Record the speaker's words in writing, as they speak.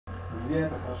Где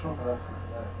это хорошо, когда все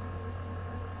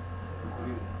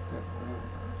курили, все курили.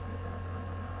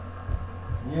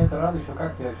 Мне это рано еще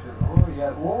как-то, я еще,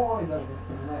 ой, даже не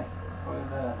вспоминаю. Ой,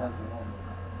 да, там не надо.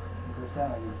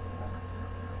 Красиво видеть.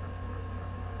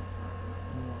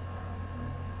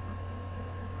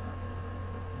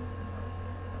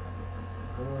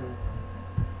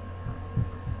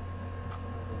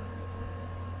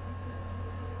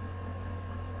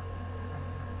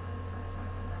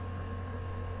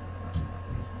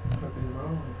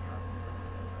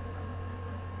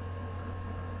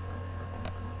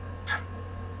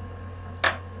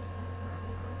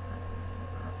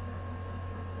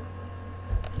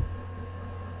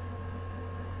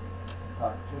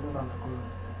 Так, что там такое?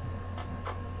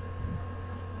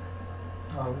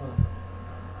 Вот.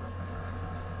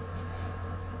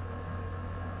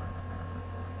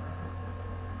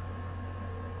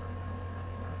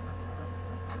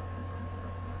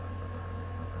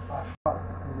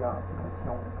 Я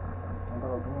просил. Надо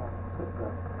было.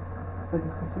 Кстати,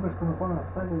 спасибо, что напомнил.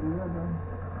 Оставили, да.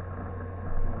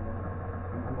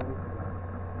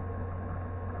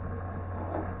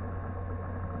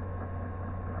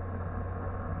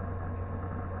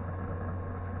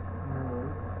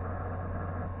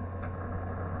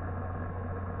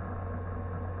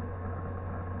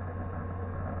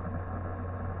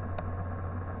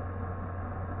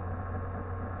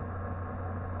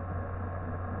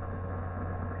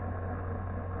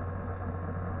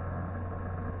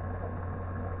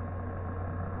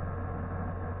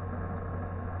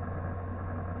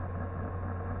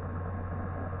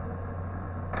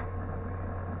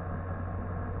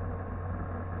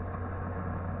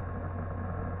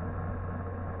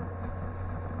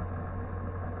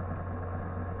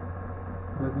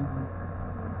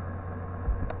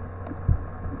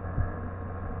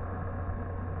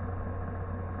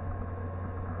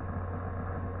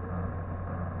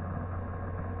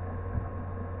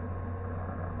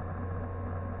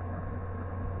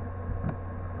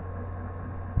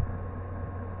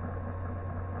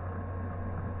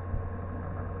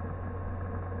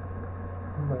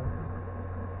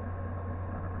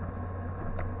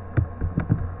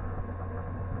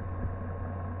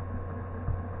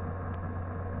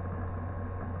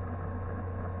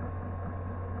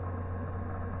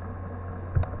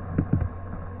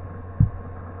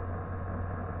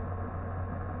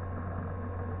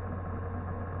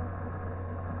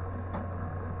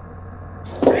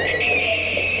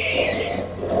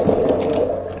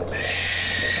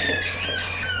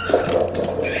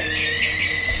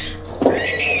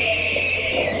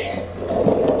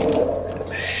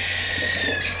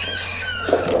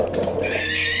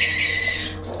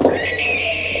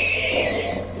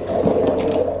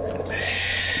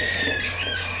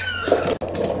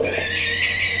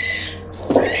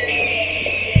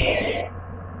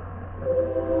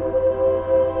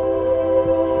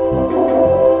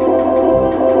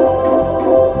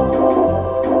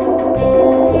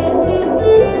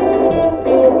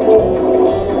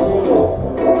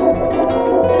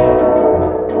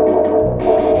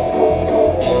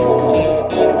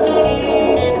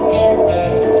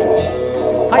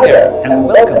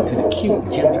 welcome to the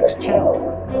QIWI-Wallet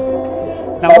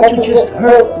channel. Now what you just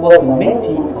heard was the main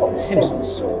theme of The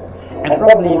Simpsons, and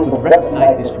probably you would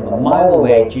recognize this from a mile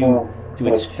away due to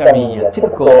its very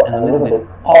typical and a little bit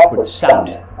awkward sound.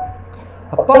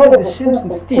 A part of The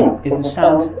Simpsons theme is the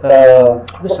sound,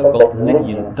 the so-called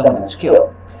Lydian dominant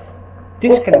scale.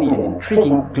 This can be an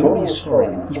intriguing, glorious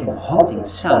soaring and even haunting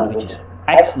sound which is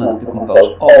excellent to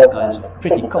compose all kinds of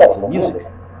pretty colorful music.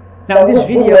 Now in this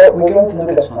video we're going to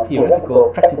look at some theoretical,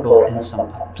 practical and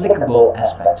some applicable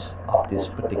aspects of this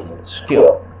particular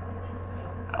skill.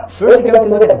 First we're going to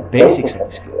look at the basics of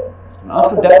the skill, and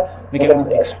after that we're going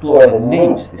to explore the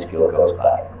names the skill goes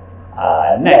by.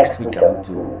 Next we're going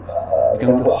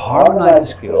to harmonize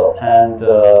the skill and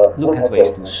look at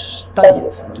ways to study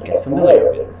it and to get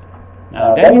familiar with it.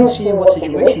 Now then you'll see in what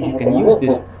situations you can use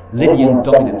this Lydian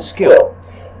dominant skill,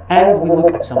 and we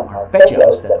look at some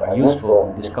arpeggios that are useful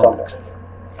in this context.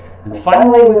 And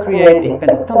finally we create a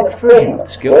pentatonic version of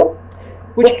the skill,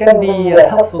 which can be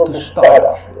helpful to start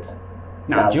off with.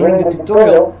 Now during the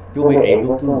tutorial you'll be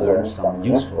able to learn some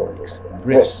useful licks and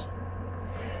riffs.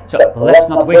 So let's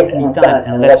not waste any time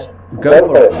and let's go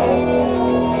for it.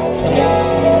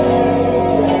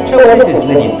 So what is this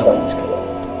Lydian dominant skill?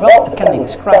 Well, it can be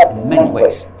described in many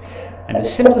ways, and the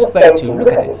simplest way to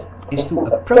look at it is to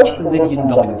approach the Lydian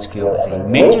dominant scale as a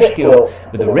major scale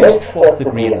with a raised fourth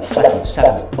degree and a flattened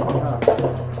seventh.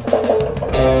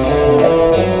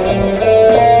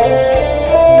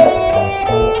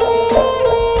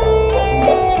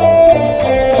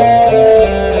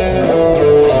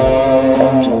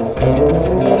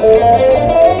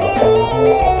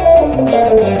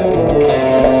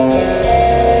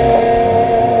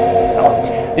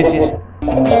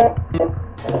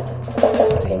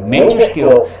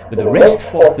 the raised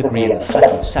fourth degree and the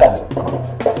flattened seventh degree.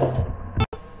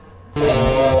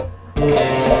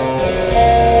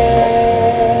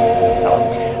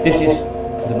 Now, this is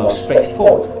the most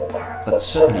straightforward way, but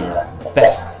certainly not the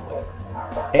best way.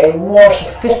 A more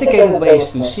sophisticated way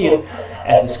is to see it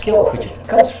as the scale of which it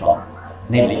comes from,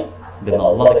 namely the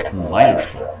melodic minor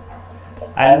scale.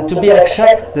 And to be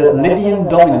exact, the Lydian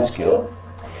dominant scale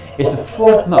is the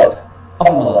fourth mode of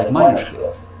a melodic minor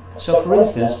scale. So for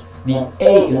instance, the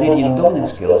A Lydian dominant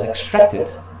scale is extracted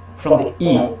from the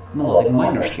E melodic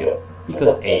minor scale,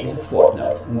 because A is the fourth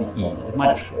note in the E melodic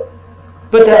minor scale.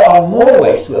 But there are more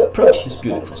ways to approach this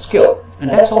beautiful scale,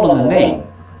 and that's all in the name.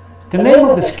 The name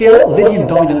of the scale, Lydian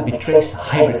dominant, betrays the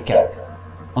hybrid character.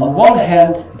 On one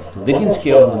hand, it's the Lydian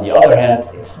scale, and on the other hand,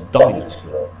 it's the dominant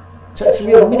scale. So it's a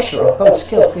real mixture of both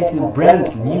scales, creating a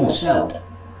brand new sound.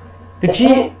 In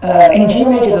G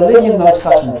major, the Lydian note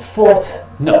starts on the fourth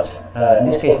note, in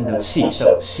this case the note C.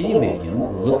 So C Lydian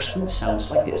looks and sounds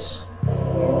like this.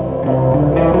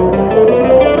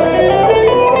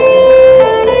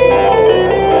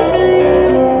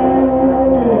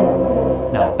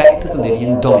 Now back to the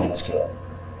Lydian dominant scale.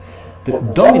 The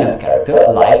dominant character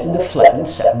lies in the flattened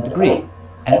seventh degree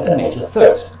and a major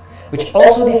third, which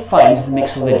also defines the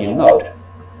Mixolydian mode.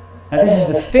 Now this is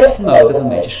the fifth mode of a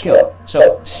major scale.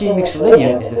 So C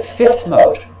Mixolydian is the fifth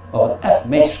mode of an F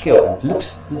major scale and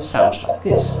looks and sounds like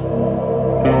this.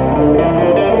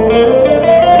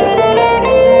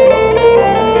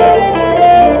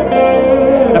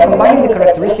 Now combining the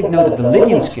characteristic note of the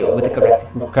Lydian scale with the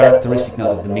characteristic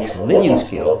note of the Mixolydian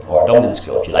scale, or dominant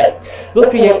scale if you like, will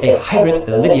create a hybrid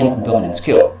Lydian dominant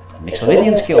scale. A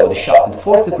Mixolydian scale with a sharpened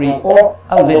fourth degree, or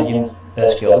a Lydian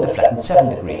scale with a flattened 7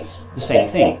 degrees. The same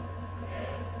thing.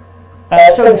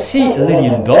 So the C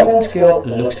Lydian dominant scale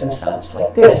looks and sounds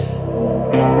like this.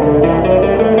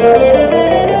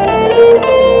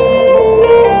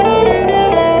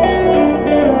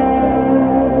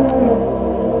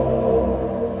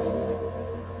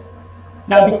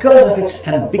 Now, because of its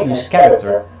ambiguous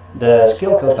character, the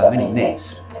scale goes by many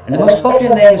names. And the most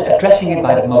popular name is addressing it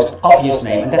by the most obvious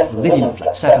name, and that's the Lydian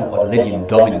flat 7 or the Lydian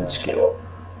dominant scale.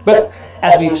 But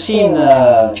as we've seen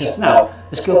just now,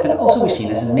 the scale can also be seen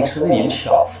as a Mixolydian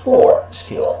sharp 4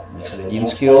 scale, Mixolydian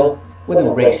scale with a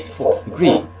raised fourth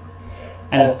degree.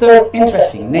 And the third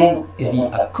interesting name is the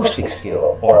acoustic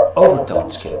scale or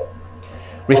overtone scale,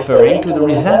 referring to the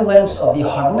resemblance of the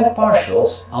harmonic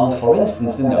partials on, for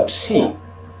instance, the note C.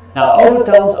 Now,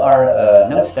 overtones are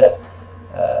notes that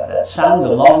sound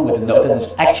along with the note that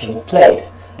is actually played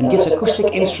and gives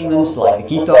acoustic instruments like the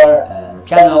guitar and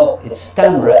piano its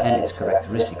timbre and its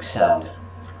characteristic sound.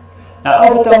 Now,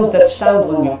 overtones that sound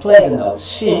when we play the note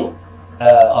C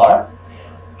are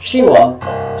C1,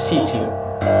 C2,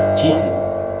 G2,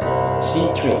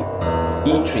 C3,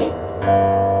 E3,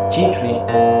 G3,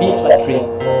 B flat 3,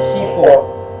 C4,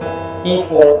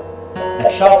 E4,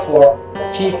 F sharp 4,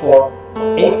 G4,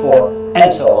 A4,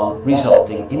 and so on,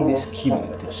 resulting in this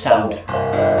cumulative sound.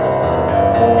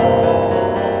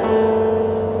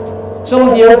 Some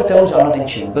of the overtones are not in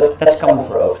tune, but that's common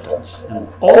for overtones. And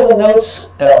all the notes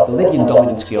of the Lydian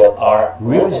dominant scale are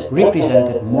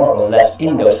represented more or less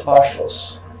in those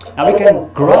partials. Now we can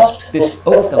grasp this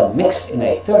overtone mix in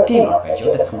a 13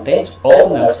 arpeggio that contains all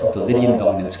the notes of the Lydian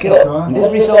dominant scale. And this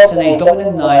results in a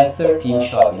dominant 9, 13,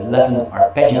 sharp 11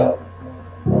 arpeggio.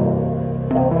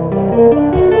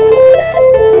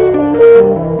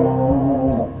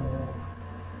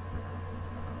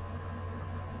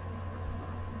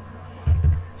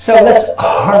 So let's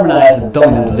harmonize the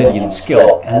dominant Lydian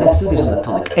scale, and let's do this on the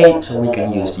tonic A, so we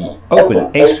can use the open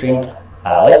A string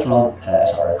later on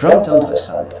as our drum tone to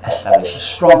establish a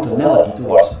strong tonality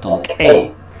towards the tonic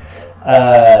A.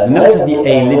 The notes of the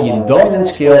A Lydian dominant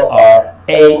scale are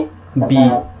A,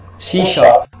 B, C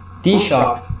sharp, D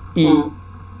sharp, E,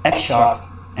 F sharp,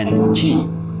 and G.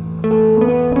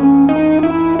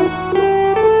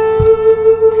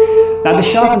 Now the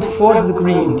sharpened 4th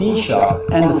degree D sharp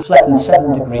and the flattened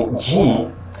 7th degree G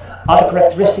are the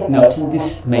characteristic notes in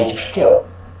this major scale.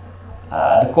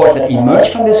 The chords that emerge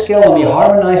from this scale when we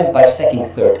harmonize it by stacking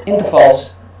third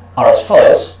intervals are as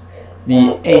follows: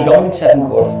 the A dominant 7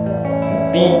 chord, the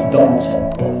B dominant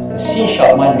 7 chord, the C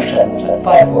sharp minor 7 flat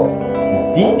 5 chord,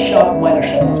 the D sharp minor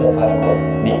 7 flat 5 chord,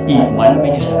 the E minor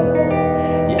major 7 chord,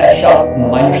 the F sharp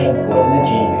minor 7 chord, and the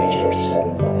G major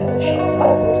 7 sharp 5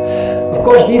 chord. Of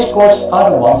course, these chords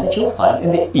are the ones that you'll find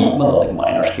in the E melodic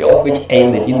minor scale, of which A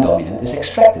Lydian dominant is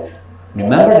extracted.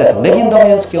 Remember that the Lydian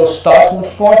dominant scale starts on the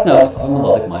 4th note of a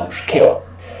melodic minor scale.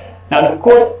 Now the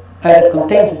chord that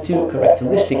contains the two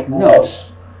characteristic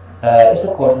notes is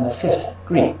the chord in the 5th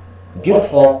degree. the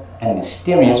beautiful and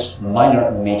mysterious minor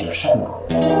and major 7 chord.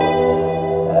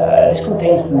 This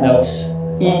contains the notes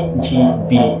E, G,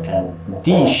 B and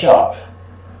D sharp.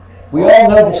 We all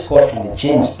know this chord from the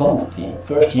James Bond theme,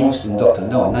 first used in Dr.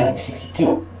 No in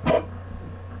 1962.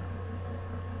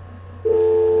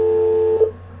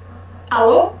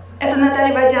 Алло, это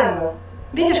Наталья Водянова.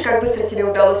 Видишь, как быстро тебе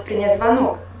удалось принять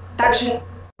звонок? Также...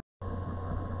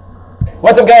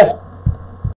 What's up, guys?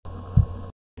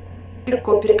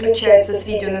 Легко переключается с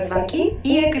видео на звонки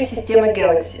и экосистема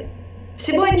Galaxy.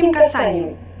 Всего одним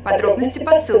касанием. Подробности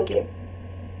по ссылке.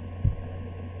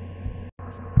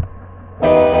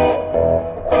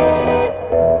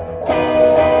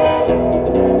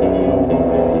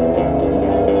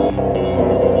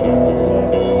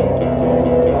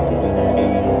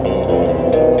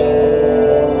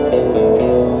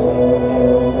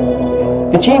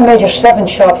 The G major 7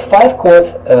 sharp 5 chord,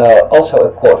 also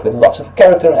a chord with lots of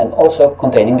character and also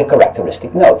containing the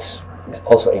characteristic notes. It's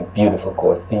also a beautiful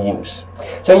chord to use.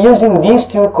 So using these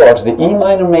two chords, the E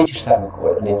minor major 7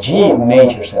 chord and the G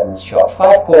major 7 sharp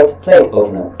 5 chord played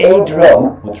over an A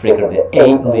drum would trigger the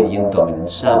A Lydian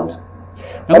dominant sound.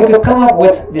 Now we could come up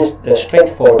with this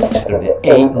straightforward figure, the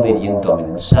A Lydian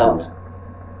dominant sound.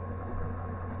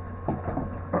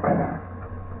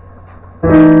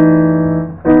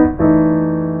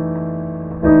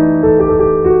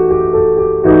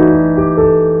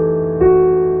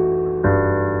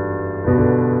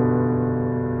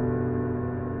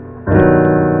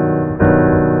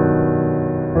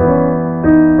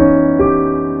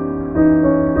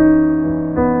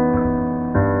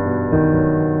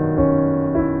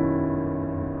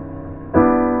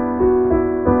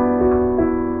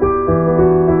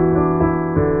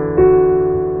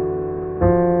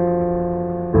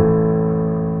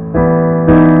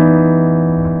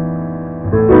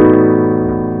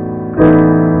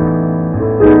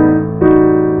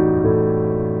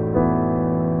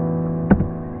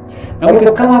 Now we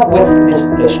could come up with this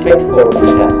straightforward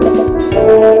example.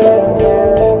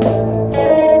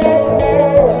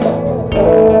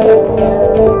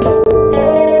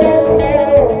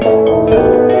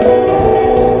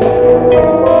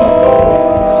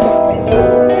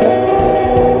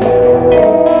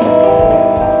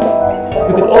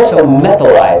 You could also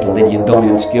metallize the Lydian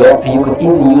dominant scale, and you could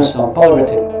even use some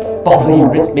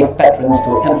polyrhythmic patterns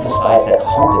to emphasize that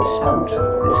haunted sound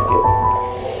of the scale.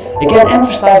 Again,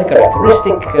 emphasize the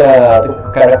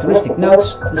characteristic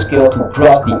notes of the scale to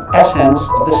grasp the essence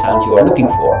of the sound you are looking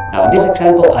for. Now, in this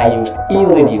example, I used E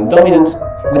Lydian dominant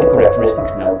with the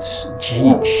characteristic notes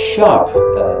G sharp,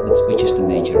 which is the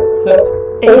major 3rd,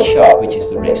 A sharp, which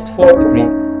is the raised 4th degree,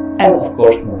 and of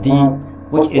course D,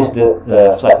 which is the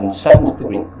flattened 7th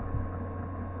degree.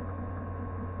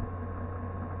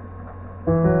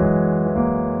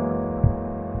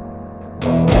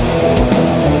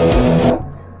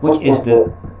 Which is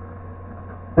the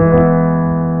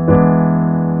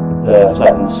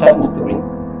flattened 7th degree.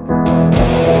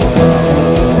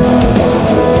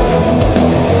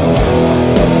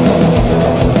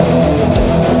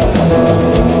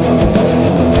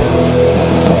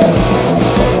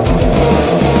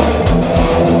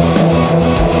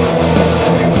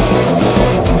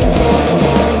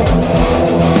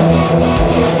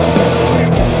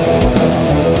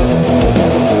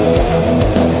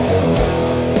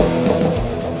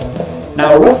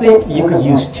 Now, roughly, you could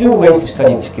use 2 ways to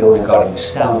study the scale regarding the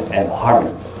sound and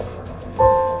harmony.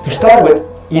 To start with,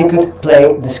 you could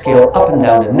play the scale up and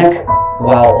down the neck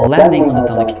while landing on the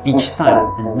tonic each time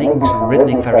and making some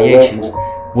rhythmic variations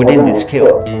within the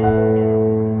scale.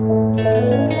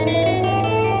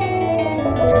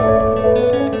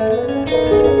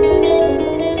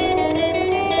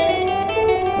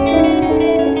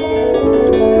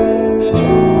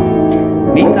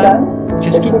 Meantime,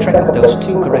 just keep track of those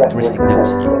 2 characteristic notes,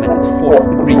 the augmented 4th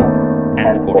degree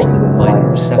and of course the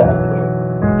minor 7th degree.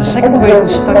 The second way to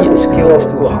study a scale is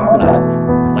to harmonize it,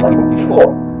 like we did before,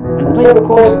 and play the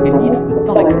chords beneath the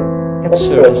tonic that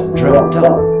serves as the drum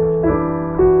tone.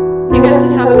 Мне кажется,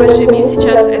 самый большой миф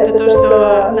сейчас это то,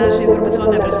 что наше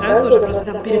информационное пространство уже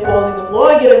просто там переполнено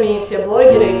блогерами, и все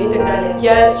блогеры и так далее.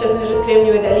 Я сейчас нахожусь в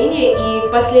Кремниевой долине, и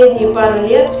последние пару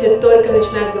лет все только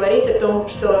начинают говорить о том,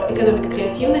 что экономика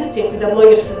креативности, когда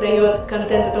блогер создает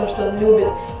контент о том, что он любит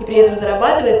и при этом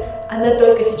зарабатывает, она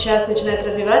только сейчас начинает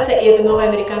развиваться, и это новая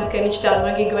американская мечта.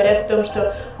 Многие говорят о том,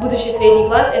 что будущий средний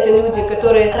класс — это люди,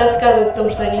 которые рассказывают о том,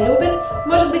 что они любят,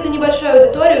 Может быть, на небольшую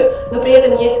аудиторию, но при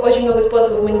этом есть очень много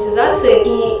способов монетизации,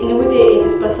 и люди эти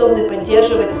способны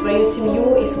поддерживать свою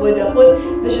семью и свой доход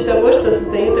за счет того, что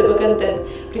создают такой контент.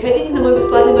 Приходите на мой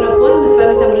бесплатный марафон, мы с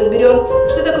вами там разберем,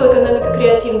 что такое экономика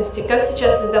креативности, как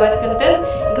сейчас создавать контент,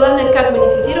 и главное, как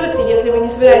монетизироваться, если вы не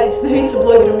собираетесь становиться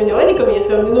блогером-миллионником,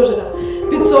 если вам не нужно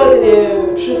 500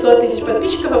 или 600 тысяч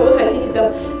подписчиков, а вы хотите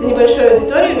там на небольшую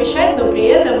аудиторию вещать, но при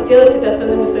этом сделать это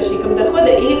основным источником дохода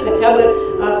или хотя бы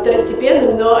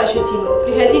второстепенным, но ощутимым.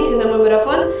 Приходите на мой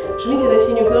марафон, жмите на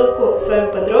синюю кнопку, с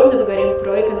вами подробно поговорим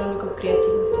про экономику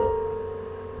креативности.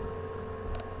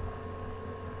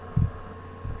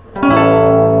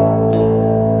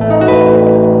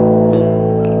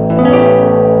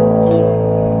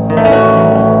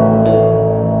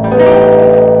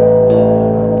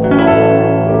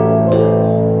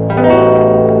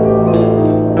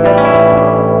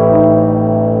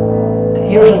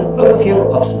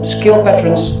 Of some skill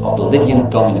patterns of the Lydian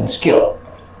dominant skill.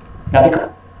 Now,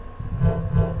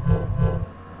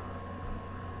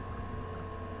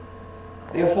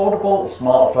 the affordable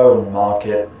smartphone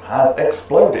market has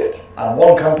exploded, and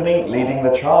one company leading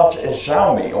the charge is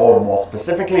Xiaomi, or more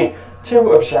specifically,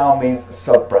 two of Xiaomi's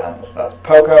sub-brands, that's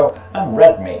Poco and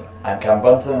Redmi. I'm Cam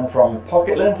Bunton from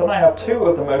Pocketlint, and I have two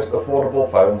of the most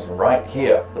affordable phones right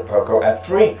here, the Poco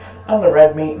F3 and the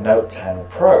Redmi Note 10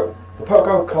 Pro. The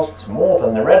Poco costs more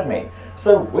than the Redmi,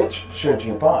 so which should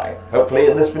you buy? Hopefully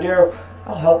in this video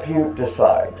I'll help you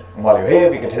decide. And while you're here,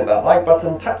 if you could hit that like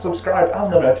button, tap subscribe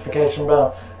and the notification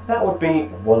bell, that would be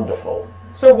wonderful.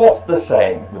 So what's the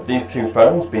same? With these two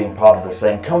phones being part of the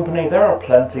same company, there are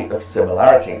plenty of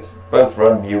similarities. Both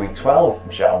run MIUI 12,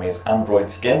 Xiaomi's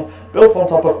Android skin, built on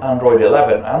top of Android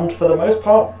 11, and for the most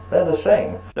part, they're the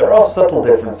same. There are subtle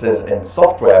differences in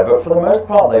software, but for the most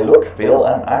part they look, feel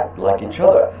and act like each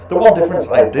other. The one difference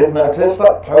I did notice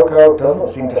that Poco doesn't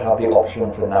seem to have the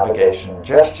option for navigation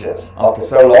gestures. After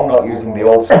so long not using the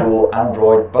old school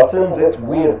Android buttons, it's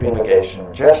weird being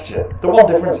navigation gesture. The one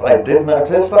difference I did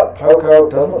notice that Poco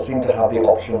doesn't seem to have the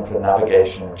option for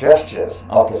navigation gestures.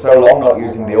 After so long not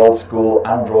using the old school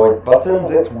Android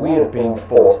buttons, it's weird being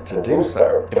forced to do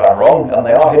so. If I'm wrong and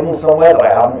they are hidden somewhere that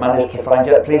I haven't managed to find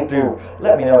yet, please do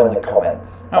let me know in the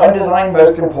comments. Now in design,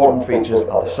 most important features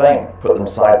are the same. Put them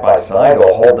side by side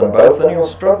or hold them both and you'll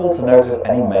struggle to notice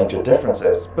any major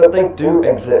differences, but they do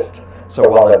exist. So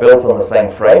while they're built on the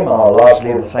same frame and are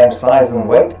largely the same size and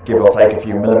weight, give or take a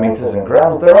few millimeters and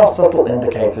grams, there are subtle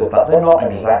indicators that they're not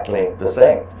exactly the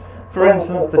same. For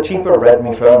instance, the cheaper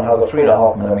Redmi phone has a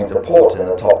 3.5mm port in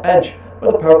the top edge,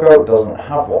 but the Poco doesn't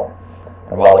have one.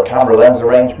 And while the camera lens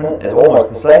arrangement is almost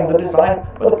the same, the design,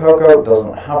 but the Poco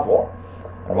doesn't have one.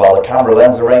 And while the camera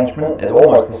lens arrangement is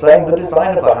almost the same, the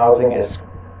design of the housing is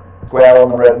square on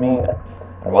the Redmi.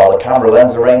 And while the camera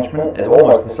lens arrangement is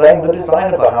almost the same, the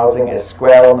design of the housing is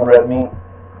square on the Redmi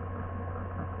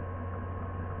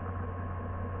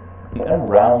and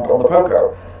round on the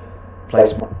Poco.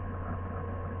 Placement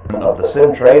of the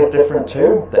SIM tray is different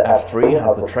too. The F3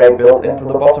 has the tray built into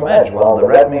the bottom edge, while the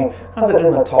Redmi has it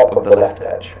in the top of the left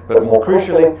edge. But more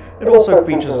crucially, it also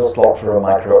features a slot for a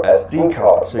micro SD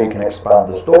card, so you can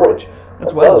expand the storage,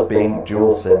 as well as being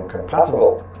dual SIM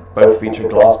compatible. Both feature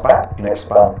glass back and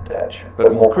expand edge.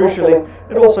 But more crucially,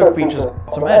 it also features a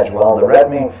bottom edge, while the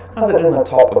Redmi has it in the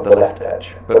top of the left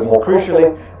edge. But more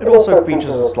crucially, it also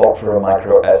features a slot for a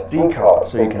micro SD card,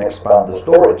 so you can expand the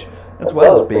storage, as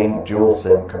well as being dual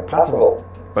SIM compatible.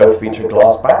 Both feature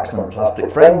glass backs and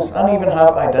plastic frames, and even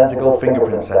have identical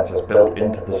fingerprint sensors built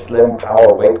into the slim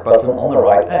power wake button on the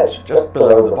right edge, just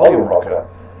below the volume rocker.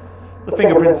 The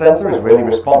fingerprint sensor is really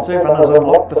responsive and has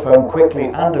unlocked the phone quickly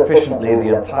and efficiently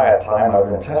the entire time I've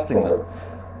been testing them.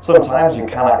 Sometimes you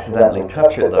can accidentally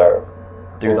touch it though.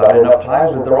 Do that enough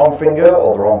times with the wrong finger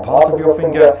or the wrong part of your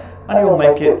finger and you'll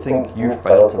make it think you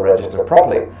failed to register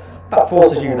properly. That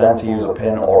forces you then to use a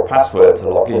PIN or a password to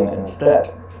log in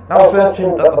instead. Now the first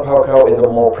hint that the Poco is a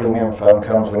more premium phone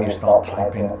comes when you start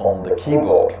typing on the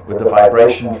keyboard. With the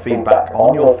vibration feedback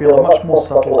on, you'll feel a much more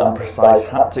subtle and precise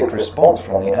haptic response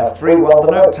from the F3, while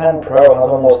the Note 10 Pro has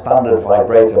a more standard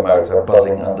vibrator motor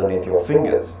buzzing underneath your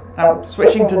fingers. Now,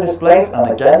 switching to displays,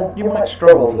 and again, you might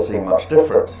struggle to see much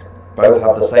difference. Both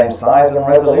have the same size and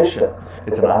resolution.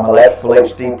 It's an AMOLED Full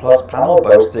HD Plus panel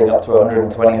boasting up to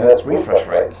 120Hz refresh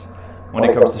rates. When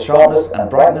it comes to sharpness and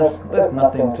brightness, there's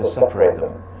nothing to separate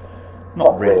them.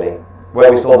 Not really.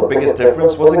 Where we saw the biggest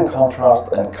difference was in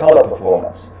contrast and colour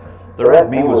performance. The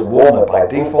Redmi was warmer by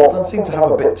default and seemed to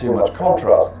have a bit too much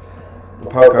contrast. The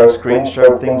Poco screen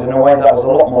showed things in a way that was a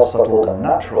lot more subtle and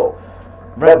natural.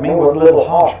 Redmi was a little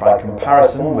harsh by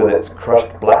comparison, with its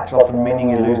crushed blacks often meaning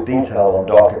you lose detail on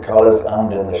darker colours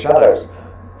and in the shadows.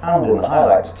 and in the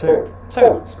highlights too.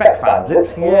 So, spec fans,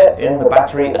 it's here in the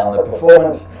battery and the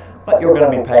performance that you're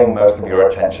going to be paying most of your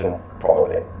attention,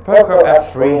 probably. Poco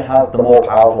F3 has the more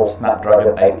powerful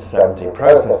Snapdragon 870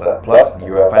 processor, plus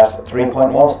UFS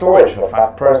 3.1 storage for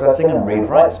fast processing and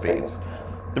read-write speeds.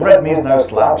 The Redmi is no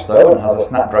slouch though and has a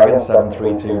Snapdragon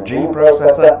 732G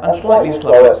processor and slightly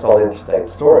slower solid-state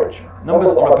storage.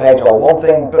 Numbers on a page are one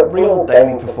thing, but real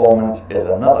daily performance is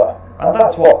another. And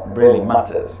that's what really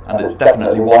matters. And it's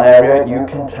definitely one area you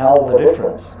can tell the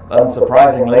difference.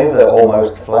 Unsurprisingly, the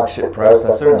almost flagship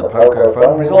processor in the Poco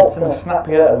phone results in a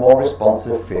snappier and more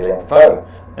responsive feeling phone.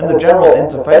 In the general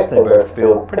interface, they both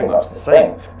feel pretty much the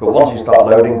same, but once you start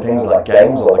loading things like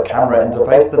games or the camera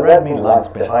interface, the Redmi lags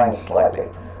behind slightly.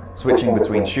 Switching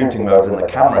between shooting modes in the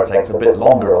camera takes a bit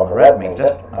longer on the Redmi,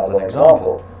 just as an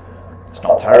example. It's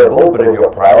not terrible, but if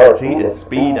your priority is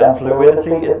speed and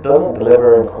fluidity, it doesn't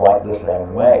deliver in quite the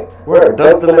same way. Where it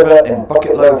does deliver in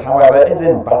bucket loads, however, is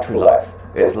in battery life.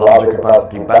 Its larger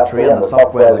capacity battery and the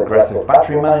software's aggressive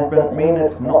battery management mean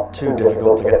it's not too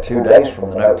difficult to get 2 days from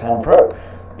the Note 10 Pro,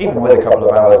 even with a couple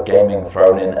of hours gaming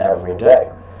thrown in every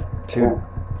day.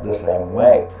 The same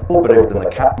way. But if in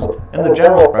the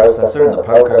general processor in the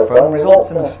Poco phone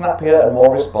results in a snappier and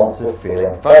more responsive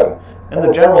feeling phone. In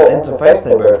the general interface,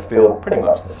 they both feel pretty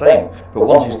much the same, but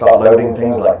once you start loading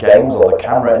things like games or the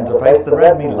camera interface, the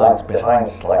Redmi lags behind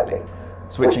slightly.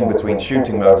 Switching between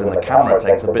shooting modes in the camera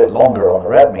takes a bit longer on the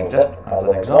Redmi, just as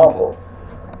an example.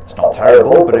 It's not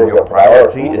terrible, but if your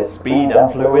priority is speed and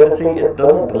fluidity, it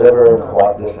doesn't deliver in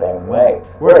quite the same way.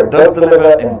 Where it does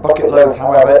deliver in bucket loads,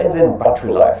 however, is in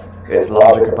battery life. Its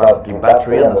larger capacity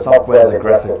battery and the software's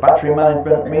aggressive battery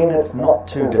management mean it's not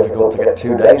too difficult to get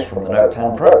 2 days from the Note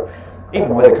 10 Pro,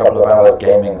 even with a couple of hours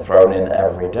gaming thrown in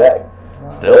every day.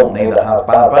 Still, neither has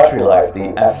bad battery life.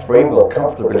 The F3 will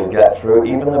comfortably get through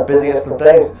even the busiest of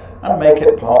days and make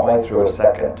it partway through a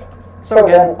second. So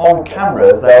again, on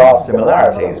cameras there are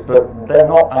similarities, but they're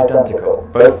not identical.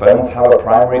 Both phones have a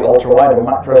primary ultra-wide and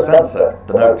macro sensor.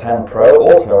 The Note 10 Pro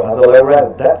also has a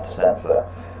low-res depth sensor.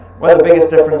 Where the biggest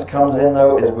difference comes in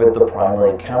though is with the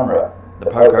primary camera.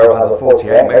 The Poco has a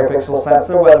 48 megapixel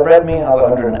sensor, where the Redmi has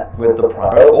 100, with the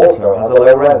Pro also has a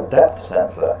low-res depth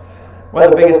sensor. Where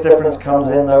the biggest difference comes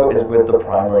in though is with the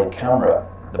primary camera.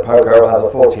 The Poco has a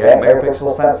 48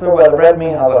 megapixel sensor, where the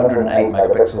Redmi has a 108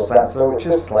 megapixel sensor, which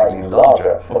is slightly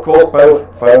larger. Of course,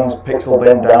 both phones pixel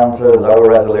bin down to lower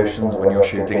resolutions when you're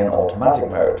shooting in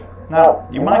automatic mode. Now,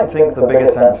 you might think the bigger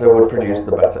sensor would produce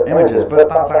the better images, but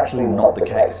that's actually not the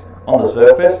case. On the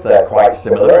surface, they're quite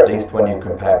similar, at least when you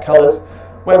compare colours.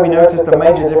 Where we noticed a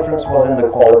major difference was in the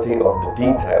quality of the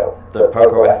detail. The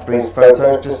Poco F3's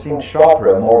photos just seemed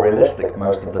sharper and more realistic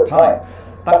most of the time.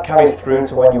 That carries through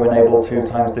to when you enable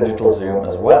 2x digital zoom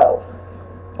as well.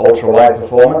 Ultra-wide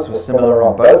performance was similar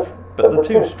on both, but the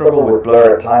two struggle with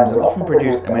blur at times and often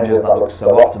produce images that look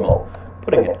suboptimal,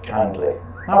 putting it kindly.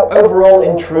 Now overall,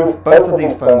 in truth, both of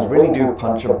these phones really do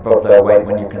punch above their weight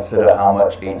when you consider how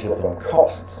much each of them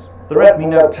costs. The Redmi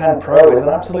Note 10 Pro is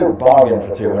an absolute bargain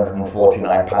for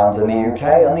 £249 in the UK,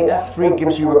 and the F3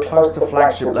 gives you a close to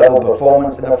flagship level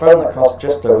performance in a phone that costs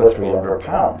just over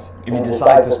 £300. If you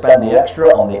decide to spend the extra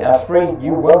on the F3,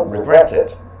 you won't regret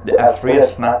it. The F3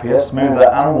 is snappier, smoother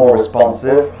and more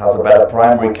responsive, has a better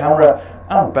primary camera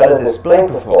and better display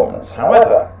performance.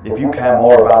 However, if you care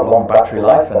more about long battery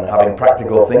life and having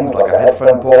practical things like a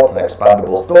headphone port and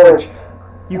expandable storage,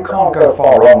 you can't go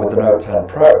far wrong with the Note 10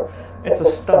 Pro. It's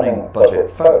a stunning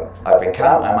budget phone. I've been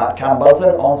Cam, I'm at Cam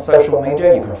Bunton on social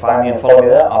media. You can find me and follow me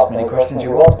there, ask me any questions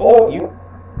you want, or you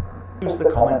use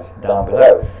the comments down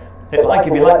below. Hit like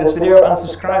if you like this video and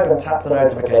subscribe and tap the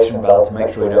notification bell to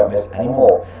make sure you don't miss any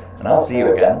more. And I'll see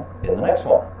you again in the next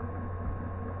one.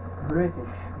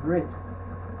 British.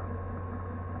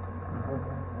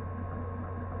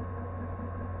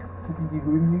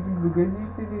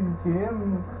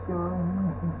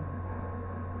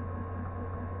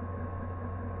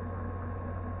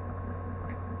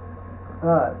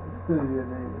 А, что я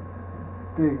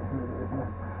ты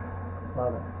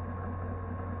ладно.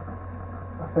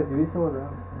 А, кстати, весело, да?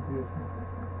 Интересно.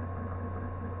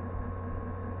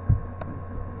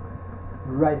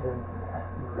 Ryzen.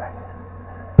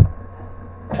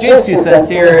 James 2 Cents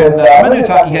here, and I'm going to do a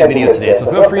talking head video today,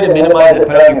 so feel free to minimize it,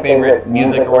 put out your favorite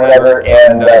music or whatever,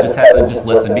 and just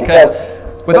listen, because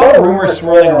with all the rumors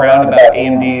swirling around about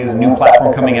AMD's new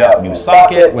platform coming out, new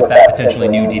socket, with that potentially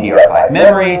new DDR5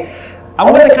 memory, I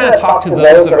wanted to kind of talk to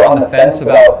those that are on the fence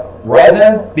about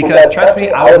Ryzen, because trust me,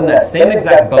 I was in that same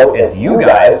exact boat as you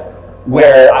guys,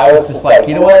 where I was just like,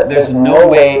 you know what, there's no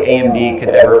way AMD could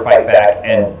ever fight back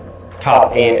and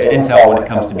top Intel when it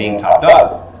comes to being top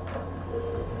dog.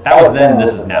 That was then,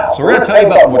 this is now. So we're going to tell you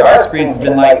about what our experience has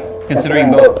been like, considering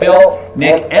both Phil,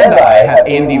 Nick, and I have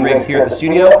AMD rigs here at the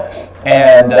studio,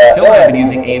 and Phil and I have been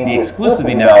using AMD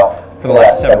exclusively now for the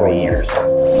last several years.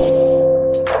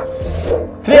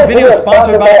 Today's video is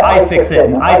sponsored by iFixit,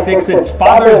 and iFixit's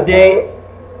Father's Day.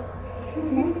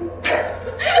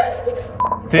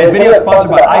 Today's video is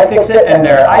sponsored by iFixit and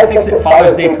their iFixit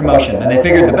Father's Day promotion, and they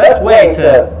figured the best way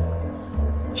to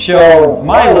show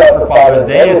my love for Father's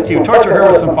Day is to torture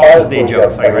her with some Father's Day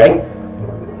jokes. Are you ready?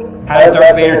 How does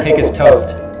Darth Vader take his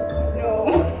toast? No.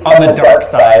 On the dark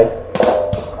side.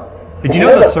 Did you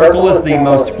know the circle is the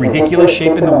most ridiculous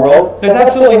shape in the world? There's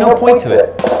absolutely no point to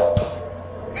it.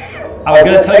 I was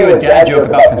going to tell you a dad joke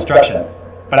about construction,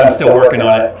 but I'm still working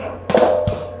on it.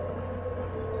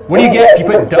 What do you get if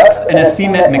you put ducks in a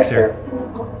cement mixer?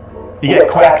 You get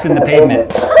quacks in the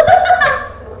pavement.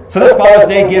 So this Father's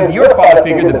Day, give your father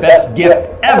figure the best gift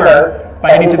ever by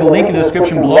heading to the link in the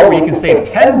description below, where you can save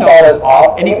 $10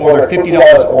 off any order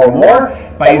 $50 or more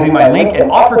by using my link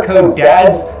and offer code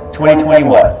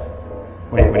DADS2021.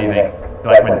 What do you think? Do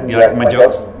you like my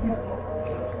jokes?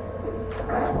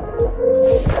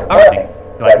 All right.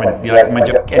 Do you like my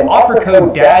joke? And offer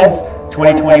code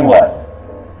DADS2021.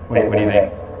 What do you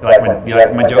think? Do you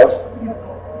like my jokes?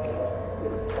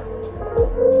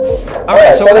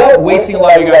 Alright, so without wasting a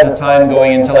lot of you guys' time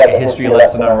going into like a history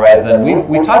lesson on Ryzen,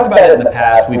 we've talked about it in the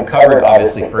past. We've covered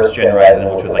obviously first gen Ryzen,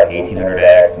 which was like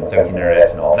 1800X and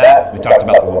 1700X and all that. We talked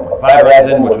about the 1.5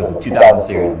 Ryzen, which was the 2000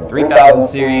 series and the 3000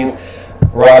 series.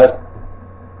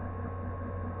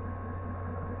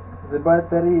 The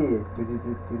battery.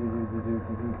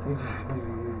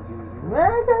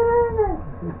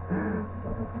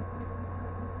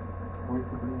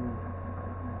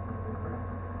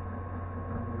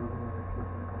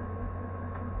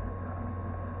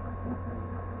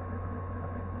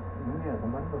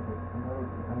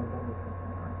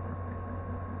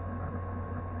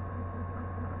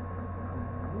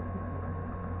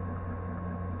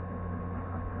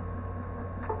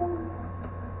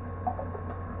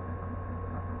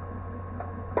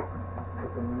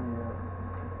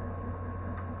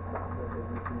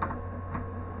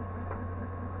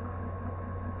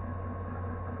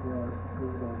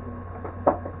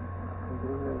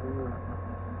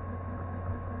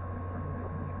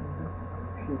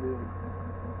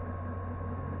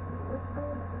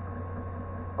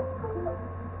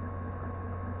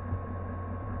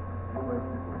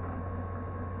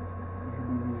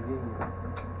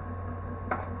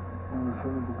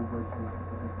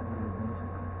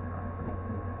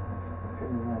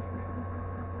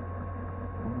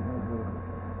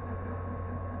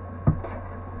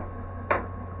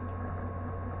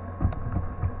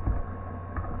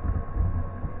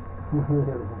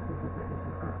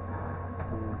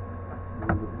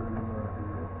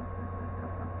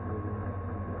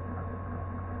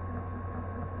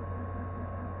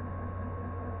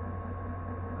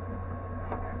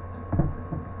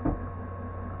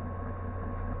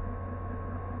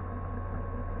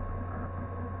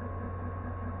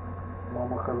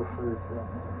 Мама хорошая,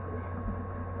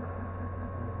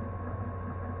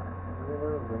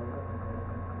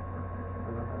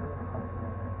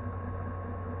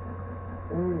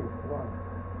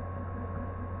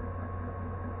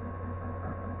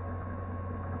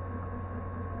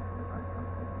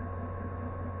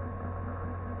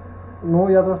 Ну,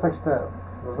 я тоже так считаю.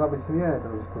 Должна быть семья, это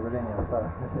уже с позволения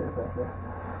отца.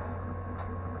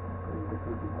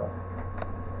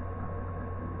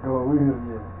 Головы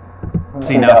вернее.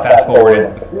 See, now fast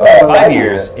forwarded 5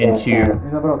 years into...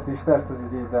 И наоборот, ты считаешь, что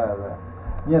людей, да.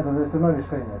 Нет, это все равно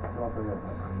решение, это все равно твое.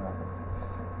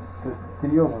 То есть,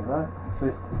 серьезно, да? То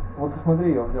есть, вот ты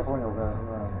смотри, я понял, да.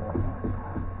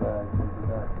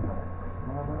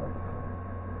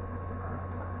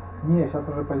 Не, сейчас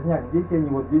уже поздняк. Дети, они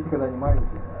вот дети, когда они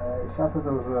маленькие. Сейчас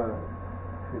это уже,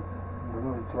 так сказать,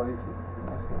 давно уже человеки,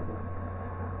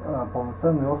 понимаешь,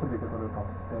 полноценные особи, которые там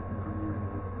состоятельно живут.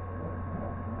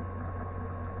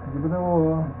 Типа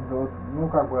того, ну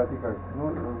как бы, а ты как?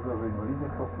 Ну, даже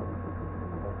инвалидность просто.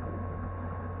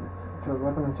 Что, в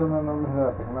этом ничего нам,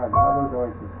 да, понимаешь, надо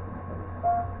говорить.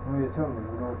 Ну и что, ну и что,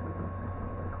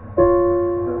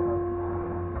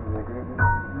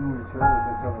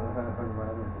 понимаю,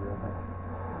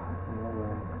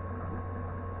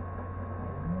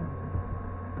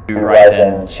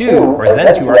 Ryzen 2 or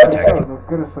Zen 2 architecture. Ну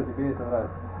хорошо, тебе это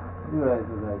нравится. Не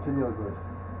нравится, да. Что делать будешь?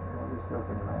 Вот и все,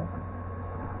 понимаешь.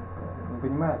 Не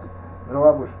понимаешь?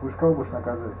 Дрова будешь кого будешь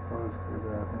наказывать?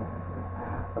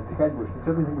 Отдыхать будешь,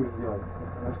 ничего ты не будешь делать.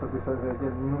 Потому что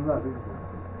тебе не нужна жизнь.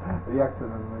 Реакция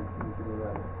на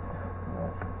тебя.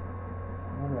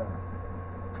 Ну да.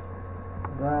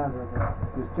 Да.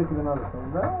 То есть, что тебе надо?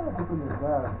 Да, ты будешь,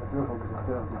 да, приехал бы ты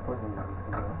понял.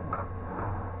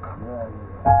 Да.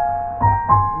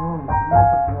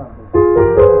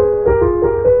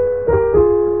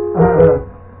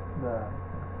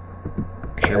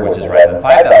 Ну, which is Ryzen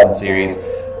 5000 series,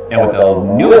 and with the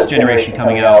newest generation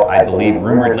coming out, I believe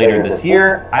rumored later this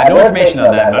year. I have no information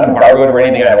on that, not embargoed or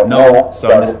anything, I don't know,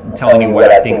 so I'm just telling you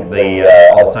what I think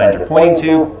all the signs are pointing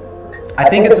to. I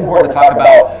think it's important to talk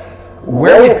about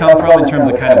where we've come from in terms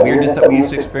of kind of weirdness that we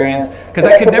used to experience, because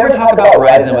I could never talk about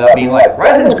Ryzen without being like,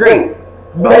 Ryzen's great,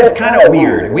 but it's kind of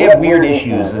weird. We have weird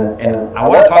issues, and I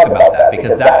want to talk about that,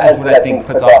 because that is what I think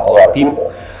puts off a lot of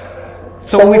people.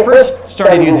 So when we first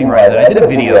started using Ryzen, I did a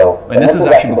video, and this is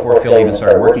actually before Phil even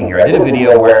started working here. I did a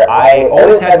video where I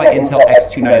always had my Intel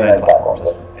X299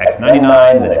 platforms,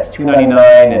 X99, then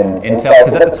X299, and Intel,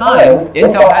 because at the time,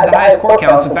 Intel had the highest core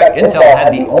counts. In fact, Intel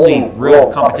had the only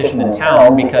real competition in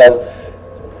town because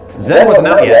Zen wasn't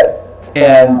out yet,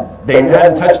 and they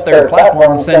hadn't touched their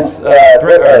platform since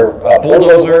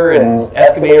Bulldozer and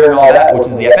Excavator and all that, which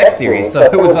is the FX series. So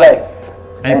it was like,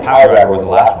 I think PowerDriver was the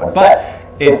last one, but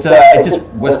it just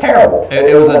was terrible.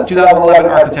 It was a 2011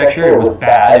 architecture. It was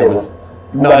bad. It was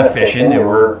not efficient. There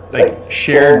were like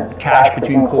shared cache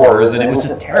between cores, and it was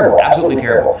just terrible, absolutely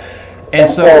terrible. And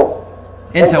so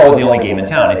Intel was the only game in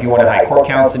town. If you wanted high core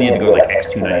counts, then you had to go like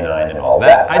X299 and all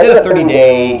that. I did a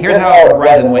 30-day. Here's how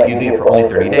Ryzen went using it for only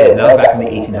 30 days. And that was back when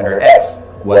the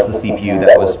 1800X was the CPU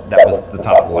that was the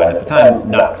top of the line at the time.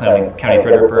 Not counting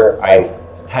Threadripper. I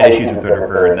had issues with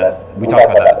Threadripper, and that we talked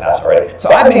about that in the past already.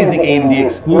 So I've been using AMD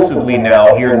exclusively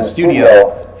now here in the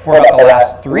studio for about the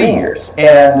last 3 years.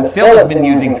 And Phil has been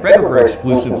using Threadripper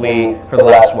exclusively for the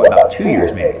last, what, about 2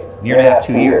 years maybe? Year and a half,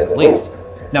 2 years at least.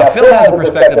 Now Phil has a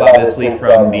perspective obviously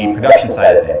from the production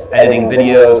side of things, editing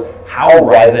videos, how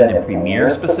Ryzen and Premiere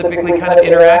specifically kind of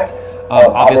interact,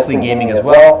 obviously gaming as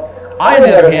well. I, on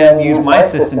the other hand, use my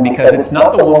system because it's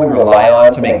not the one we rely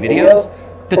on to make videos,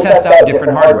 to test out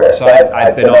different hardware. So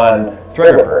I've been on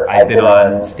Threadripper, I've been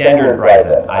on standard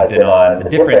Ryzen, I've been on the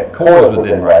different cores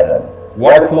within Ryzen,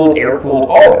 water-cooled, air-cooled,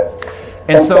 all of it.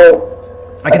 And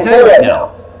so I can tell you right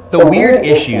now, the weird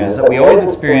issues that we always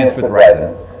experienced with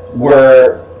Ryzen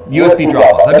were USB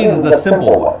drop-offs. I mean, the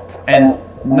simple one. And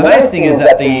the nice thing is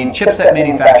that the chipset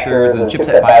manufacturers and the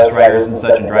chipset BIOS writers and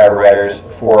such and driver writers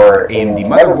for AMD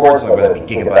motherboards, so whether it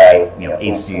be Gigabyte,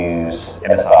 Asus,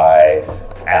 MSI,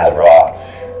 ASRock,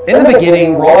 in the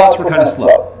beginning, rollouts were kind of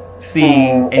slow,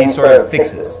 seeing any sort of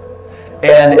fixes.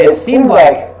 And it seemed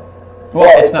like,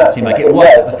 well, it's not seemed like, it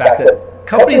was the fact that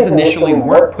companies initially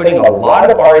weren't putting a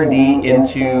lot of R&D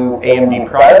into AMD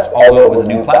products, although it was a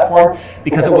new platform,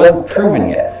 because it wasn't proven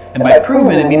yet. And by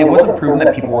proven, I mean it wasn't proven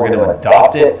that people were going to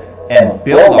adopt it and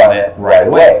build on it right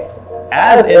away.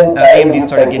 As AMD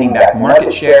started getting back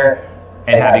market share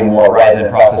and having more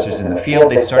Ryzen processors in the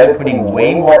field, they started putting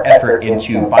way more effort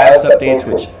into BIOS updates,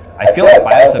 which I feel like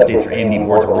BIOS updates for AMD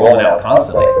boards are rolling out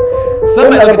constantly.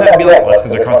 Some might look at that and be like, well, that's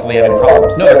because they're constantly having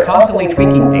problems. No, they're constantly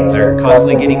tweaking things. They're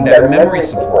constantly getting better memory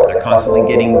support. They're constantly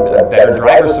getting better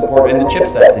driver support in the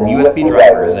chipsets and USB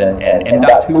drivers and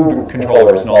M.2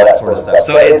 controllers and all that sort of stuff.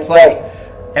 So it's like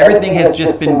everything has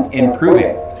just been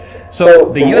improving.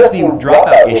 So the USB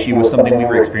dropout issue was something we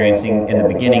were experiencing in the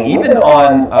beginning, even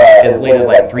on as late as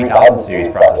like 3000 series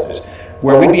processors,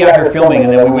 where we'd be out here filming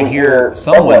and then we would hear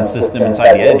someone's system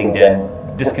inside the editing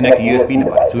den disconnect a USB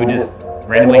device. We would just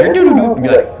randomly hear doo-doo-doo and be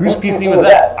like, whose PC was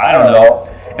that? I don't know.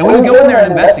 And we would go in there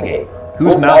and investigate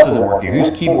whose mouse isn't working,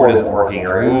 whose keyboard isn't working,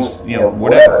 or whose,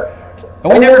 whatever.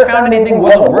 And we never found anything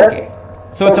wasn't working.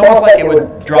 So it's almost like it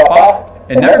would drop off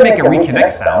and never make a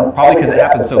reconnect sound, probably because it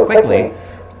happened so quickly.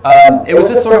 It was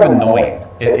just sort of annoying,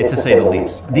 to say the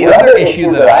least. The other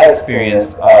issue that I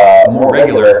experienced more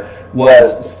regular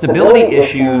was stability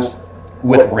issues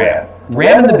with RAM.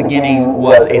 RAM in the beginning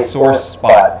was a sore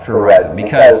spot for Ryzen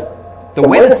because the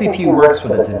way the CPU works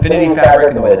with its Infinity Fabric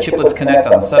and the way the chiplets connect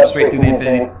on the substrate through the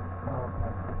Infinity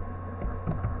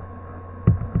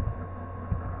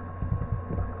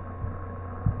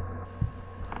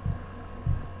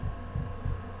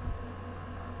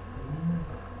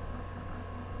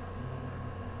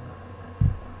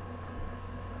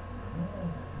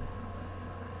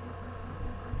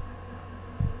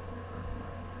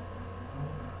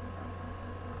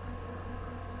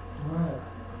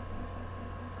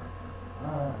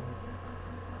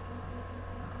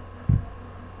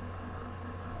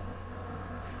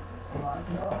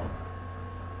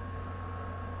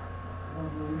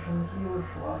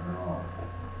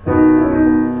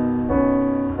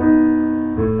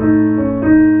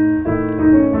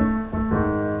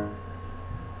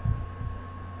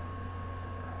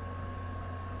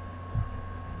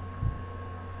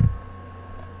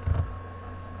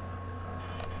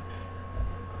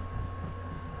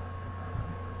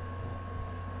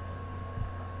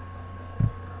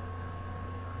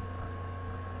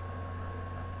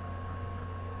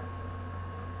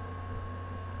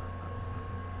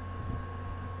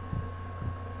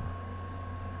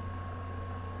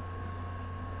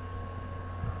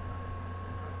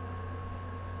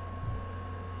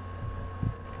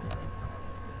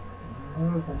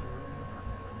грустно.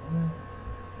 Да.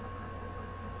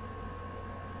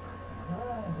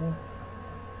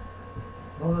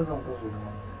 Ну, вот это он тоже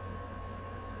нормально.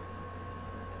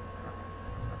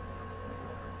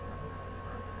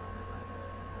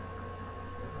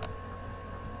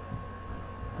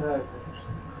 Так, да,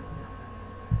 господин.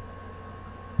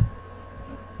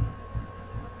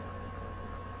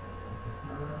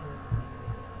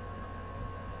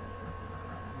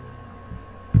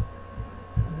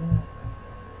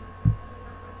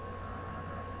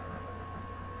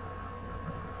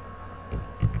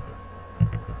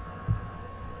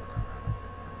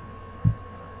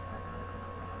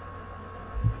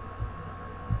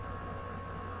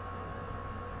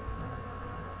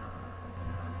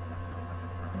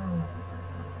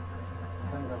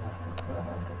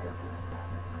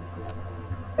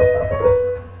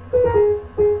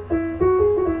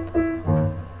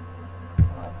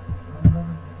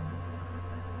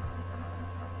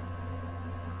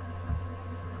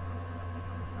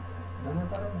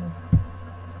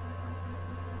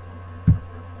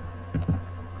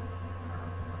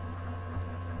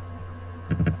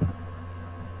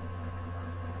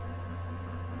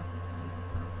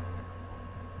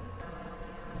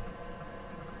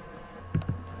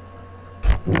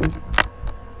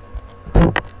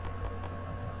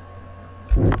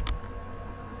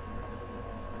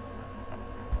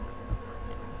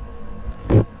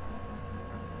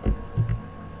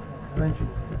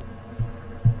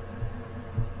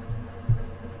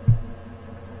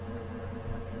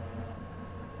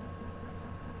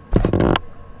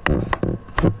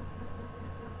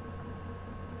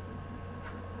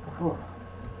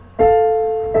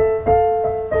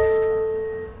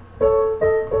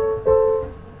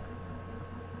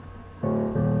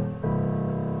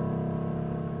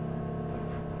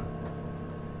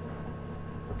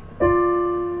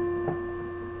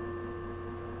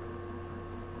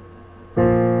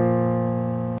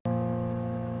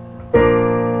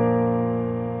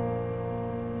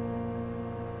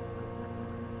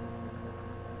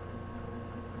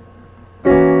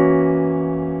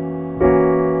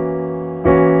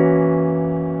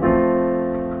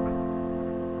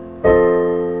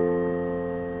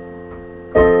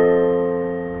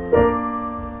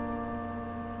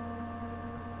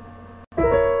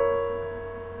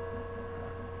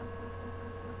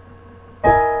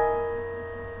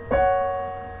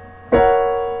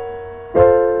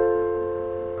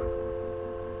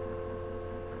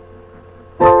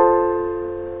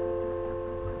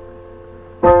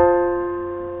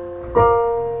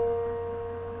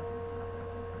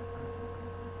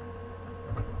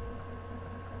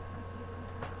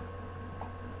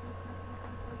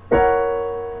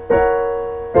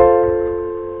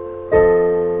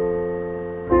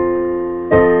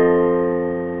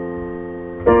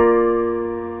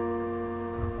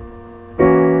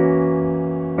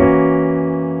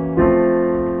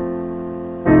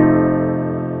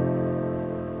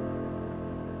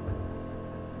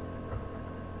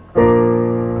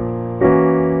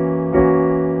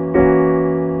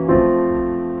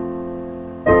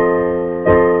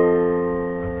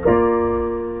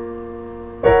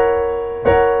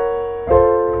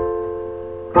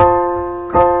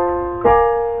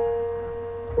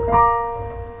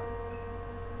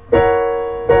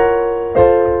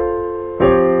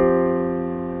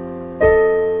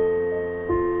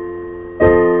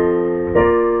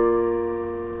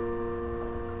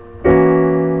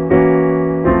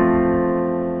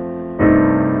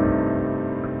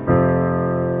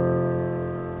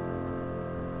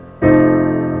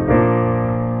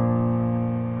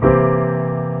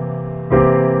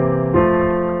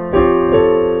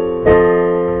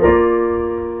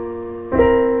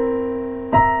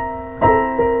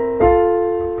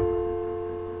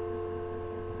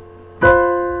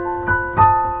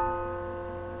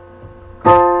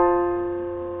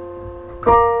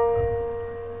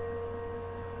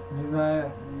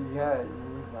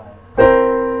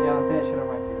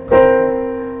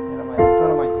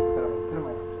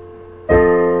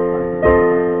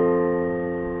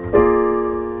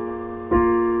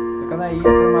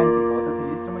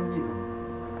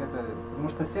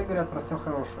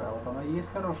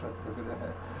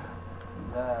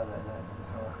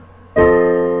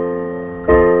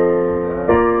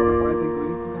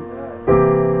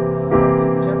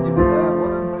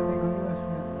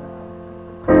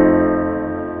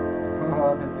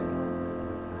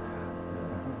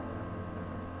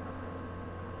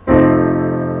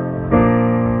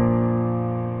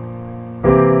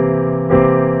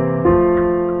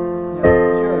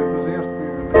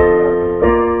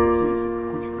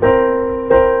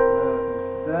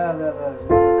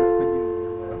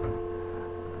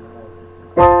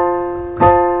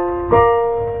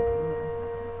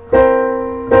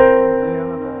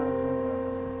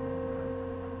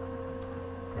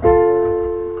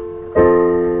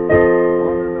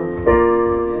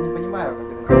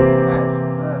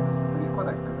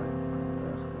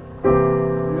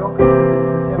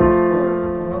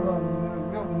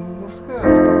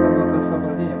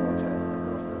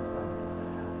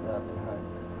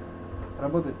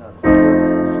 работать надо.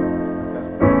 Скажем.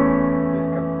 То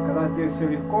есть, когда тебе все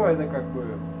легко, это как бы,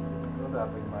 ну да,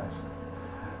 понимаешь.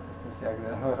 В смысле,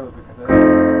 когда...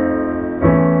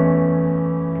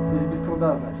 То есть без труда,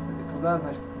 значит. Без труда,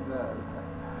 значит,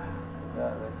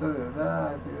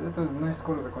 это значит,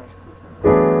 скоро закончится все.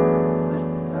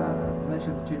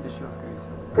 Значит, зачем еще, скорее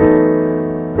всего.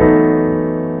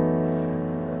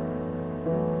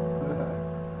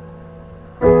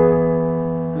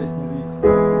 То есть независимо.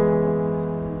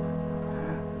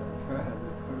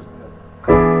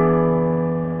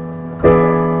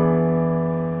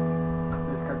 То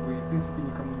есть как бы, в принципе,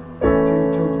 никому не нужно.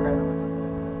 Ничего уникального.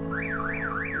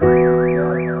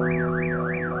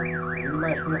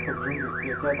 Занимаешь место в джунглях,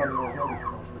 тебя там не должно быть,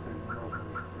 потому что ты не должен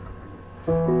быть.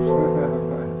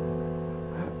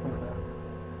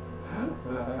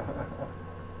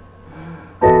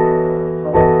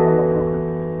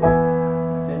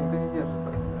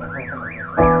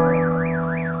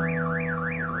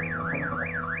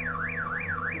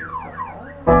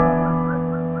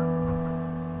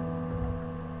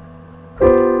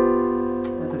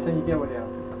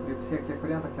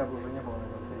 Я бы уже не было на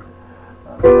этом свете.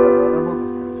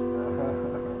 Работать,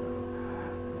 короче,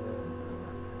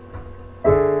 в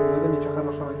этом ничего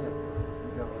хорошего нет.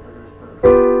 Я просто говорю, что то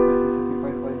есть, если ты по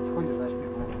этой планете ходишь, значит ты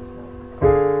поменялся.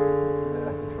 Да,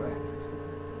 понимаешь.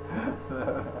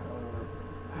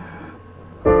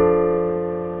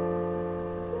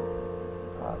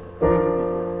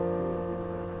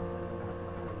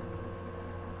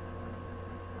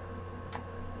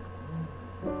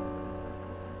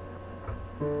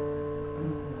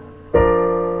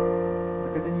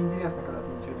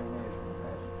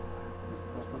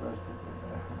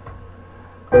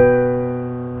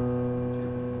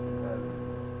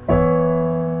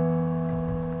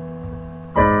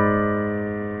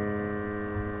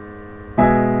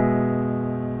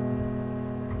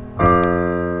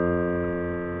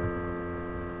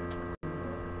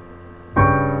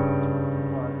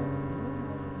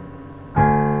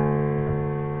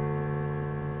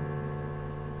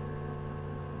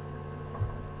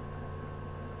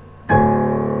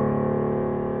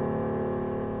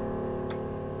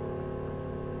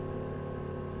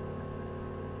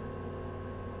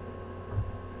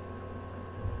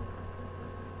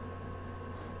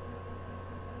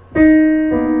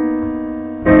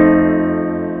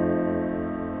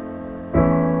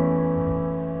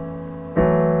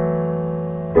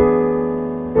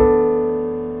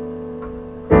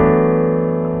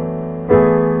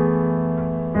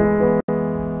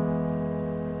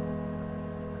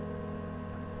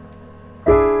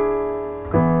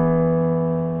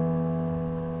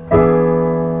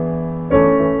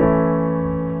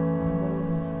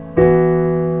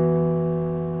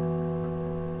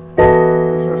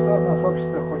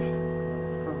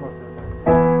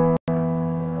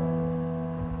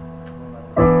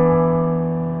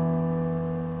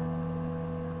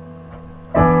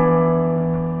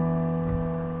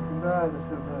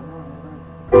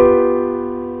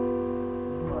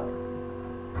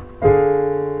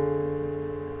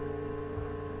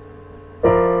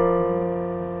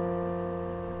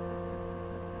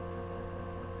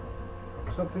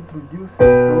 Чтобы ты трудился,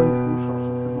 никого не слушал,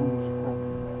 чтобы ты был мужиком,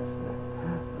 понимаешь,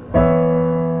 да?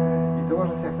 И того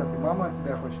же всех хотят, и мама от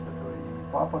тебя хочет этого, и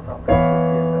папа там, и все,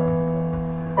 да.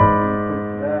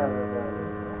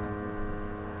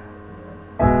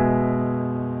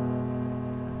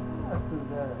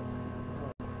 Да.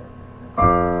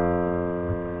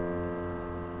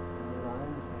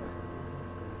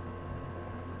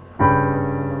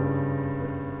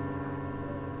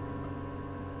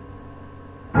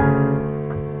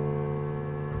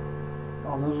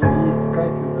 Оно же есть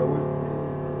кайф и удовольствие,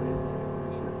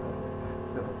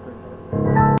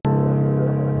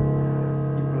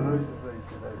 и пророчество, и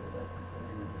так далее.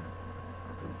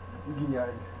 То есть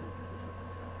гениальность,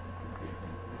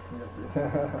 бессмертие.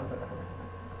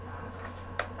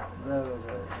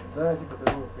 Да, типа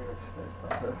того, как считаешь.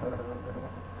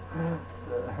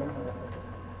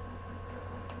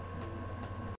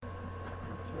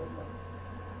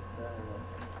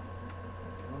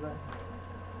 Ну да.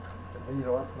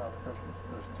 Тренироваться надо, потому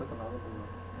что что-то надо было.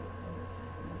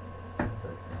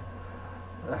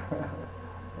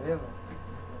 Наверное.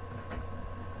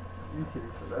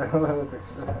 Веселиться, да. Наверное,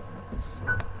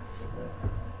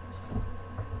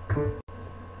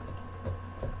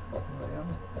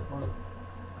 может.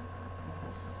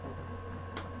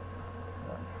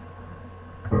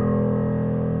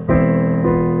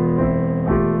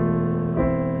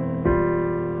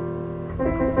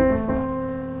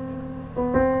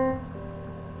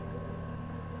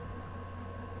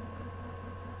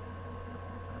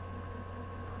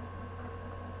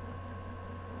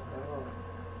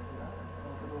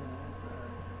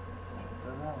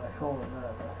 Шел,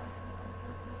 да.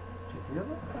 Че,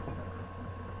 серьезно?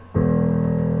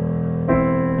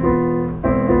 У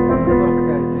меня тоже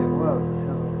такая идея была, вот все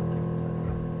равно.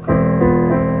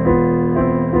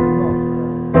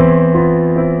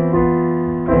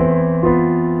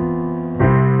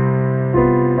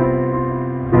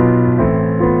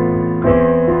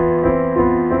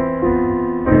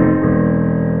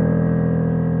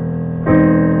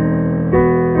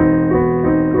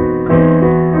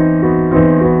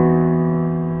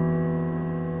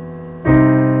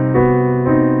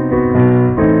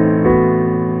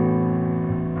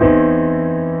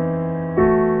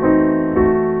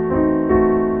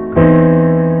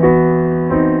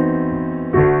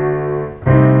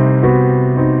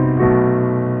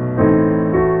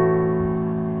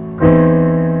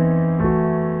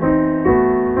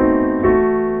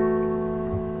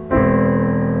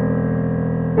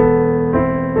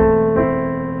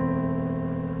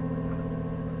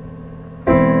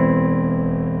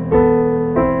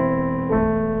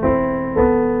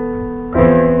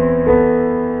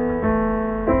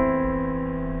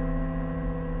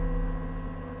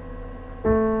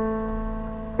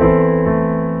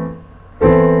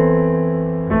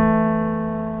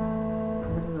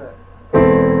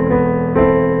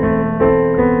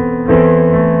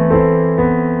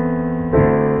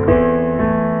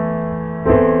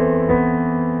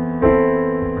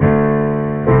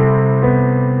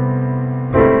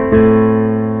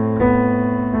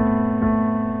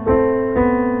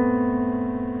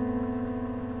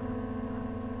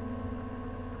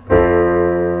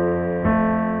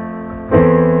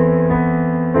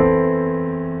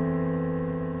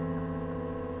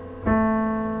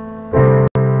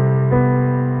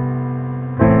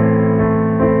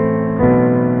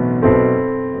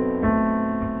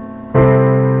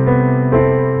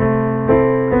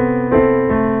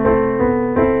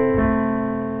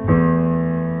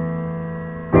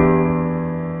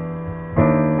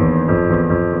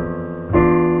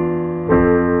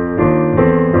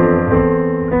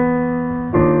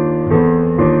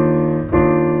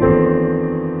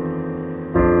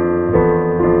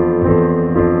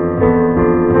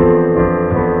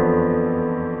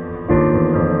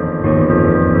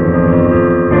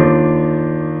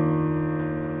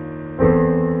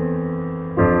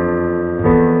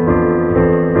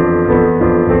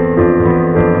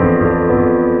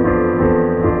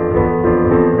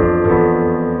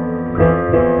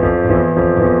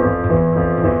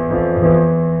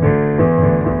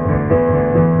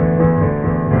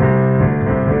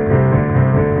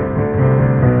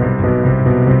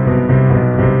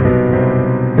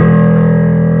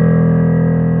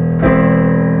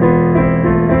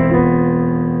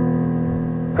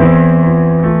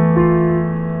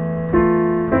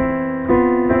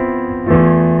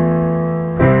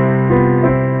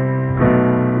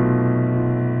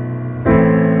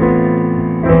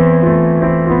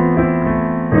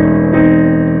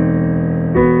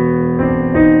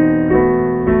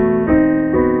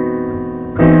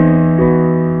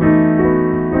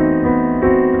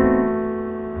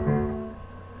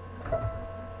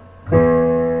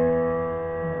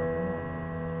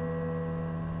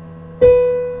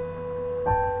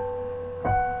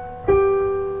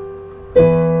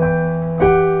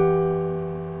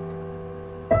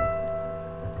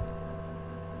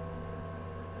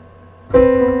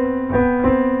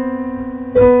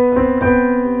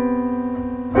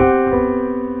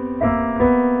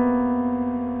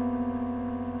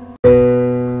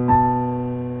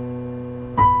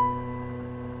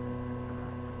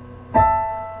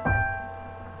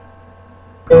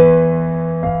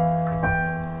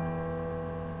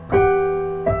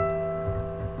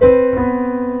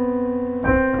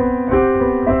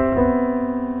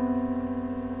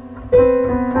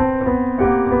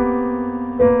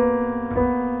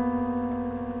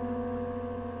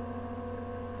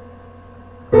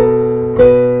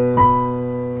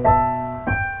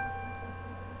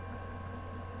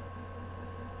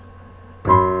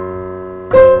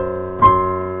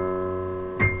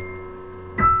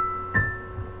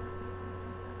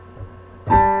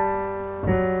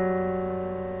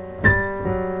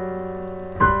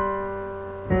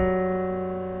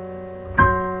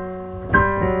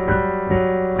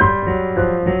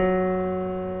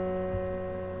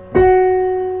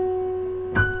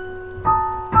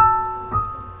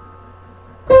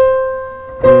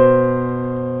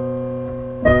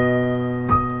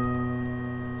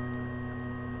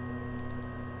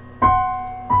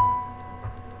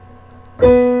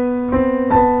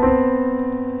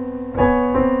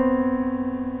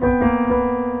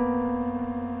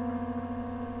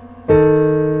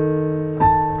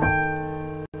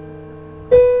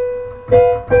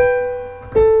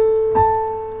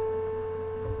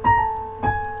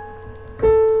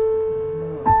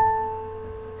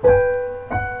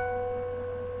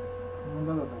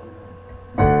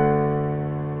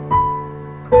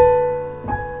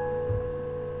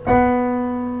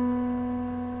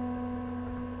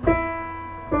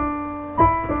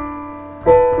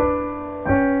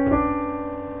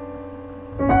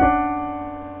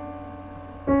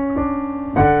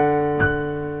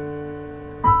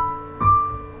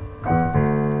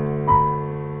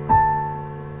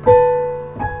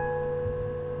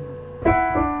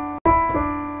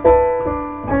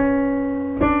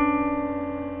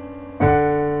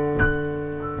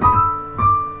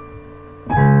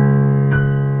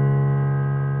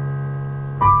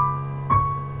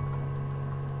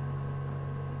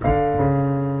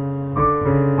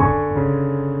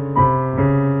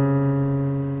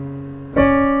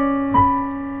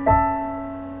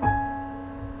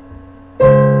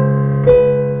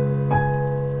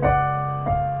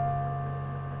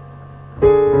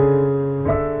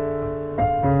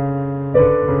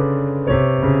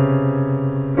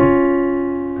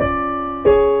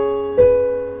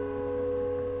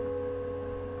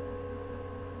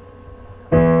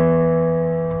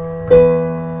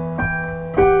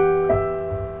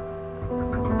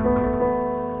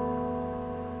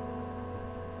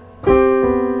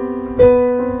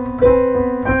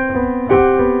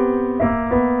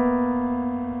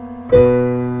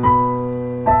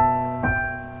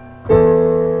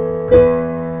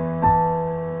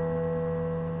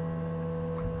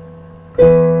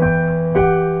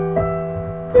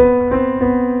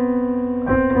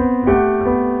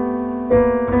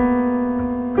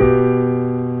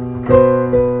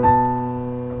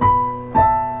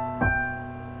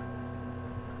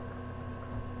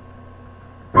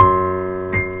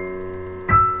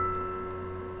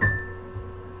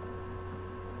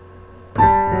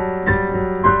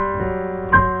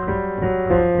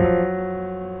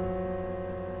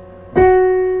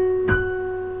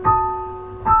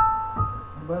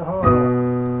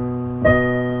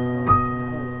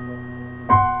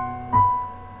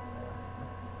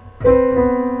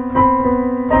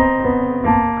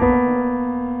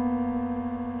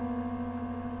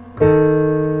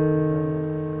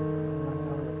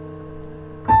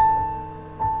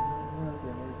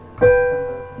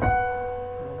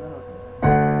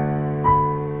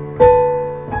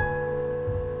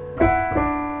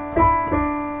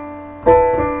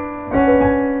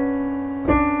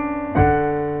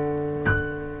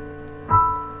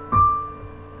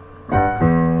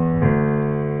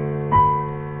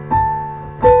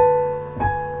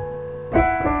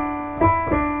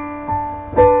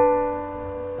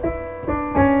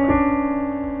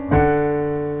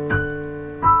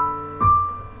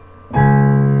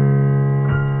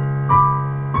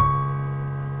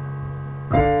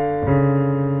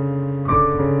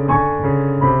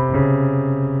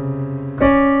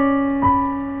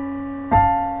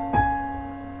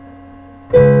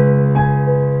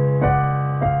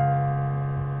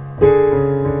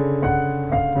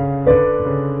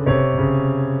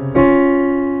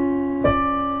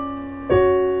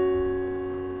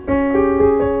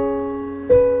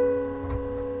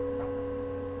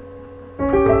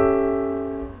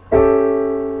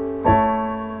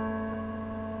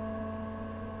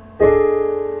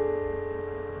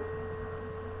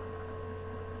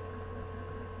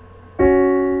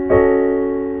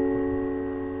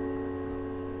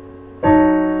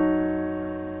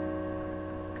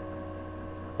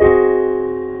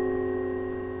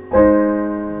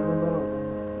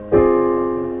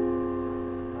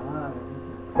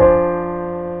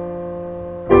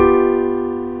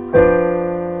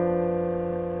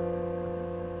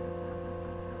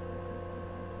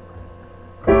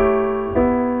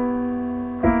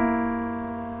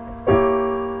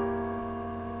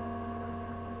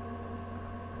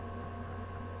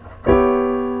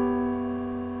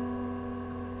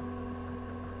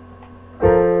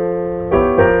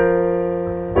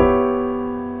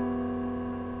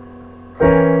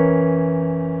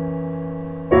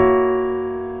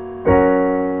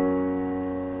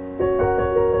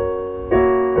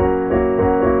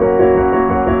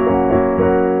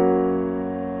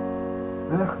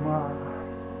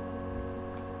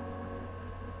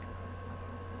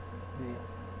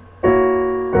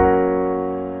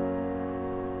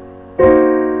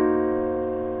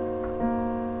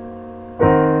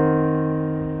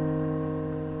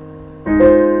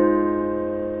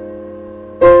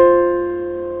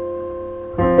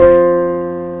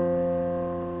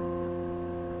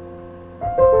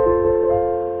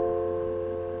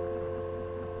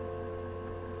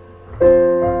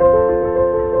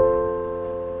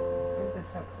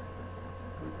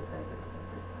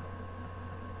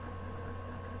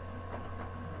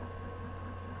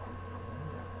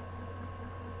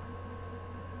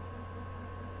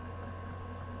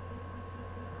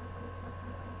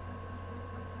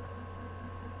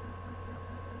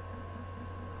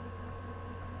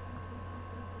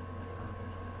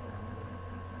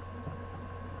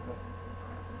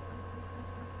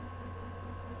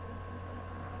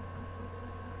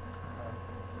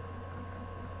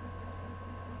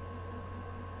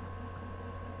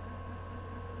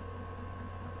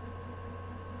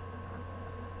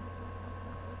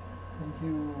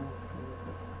 you.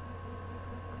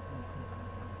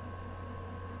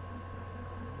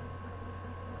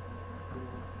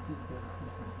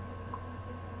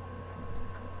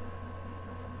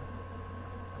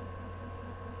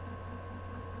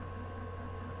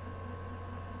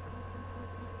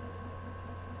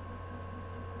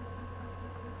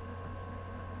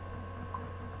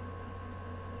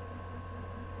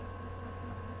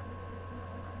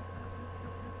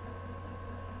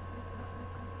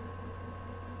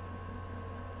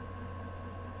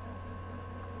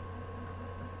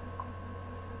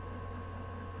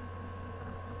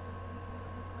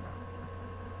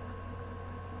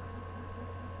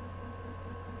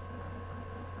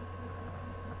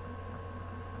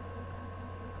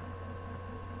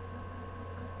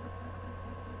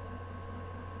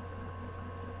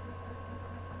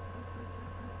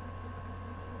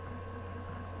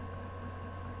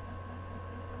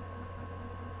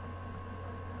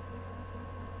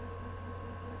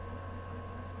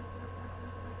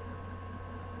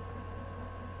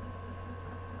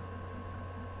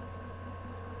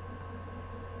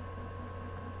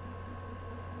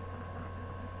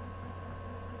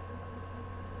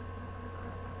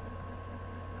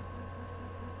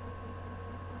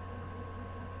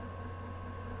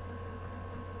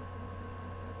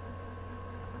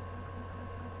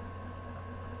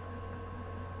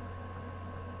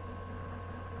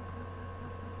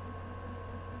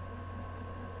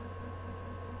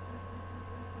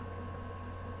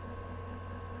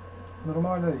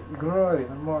 Нормально, играй,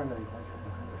 нормально.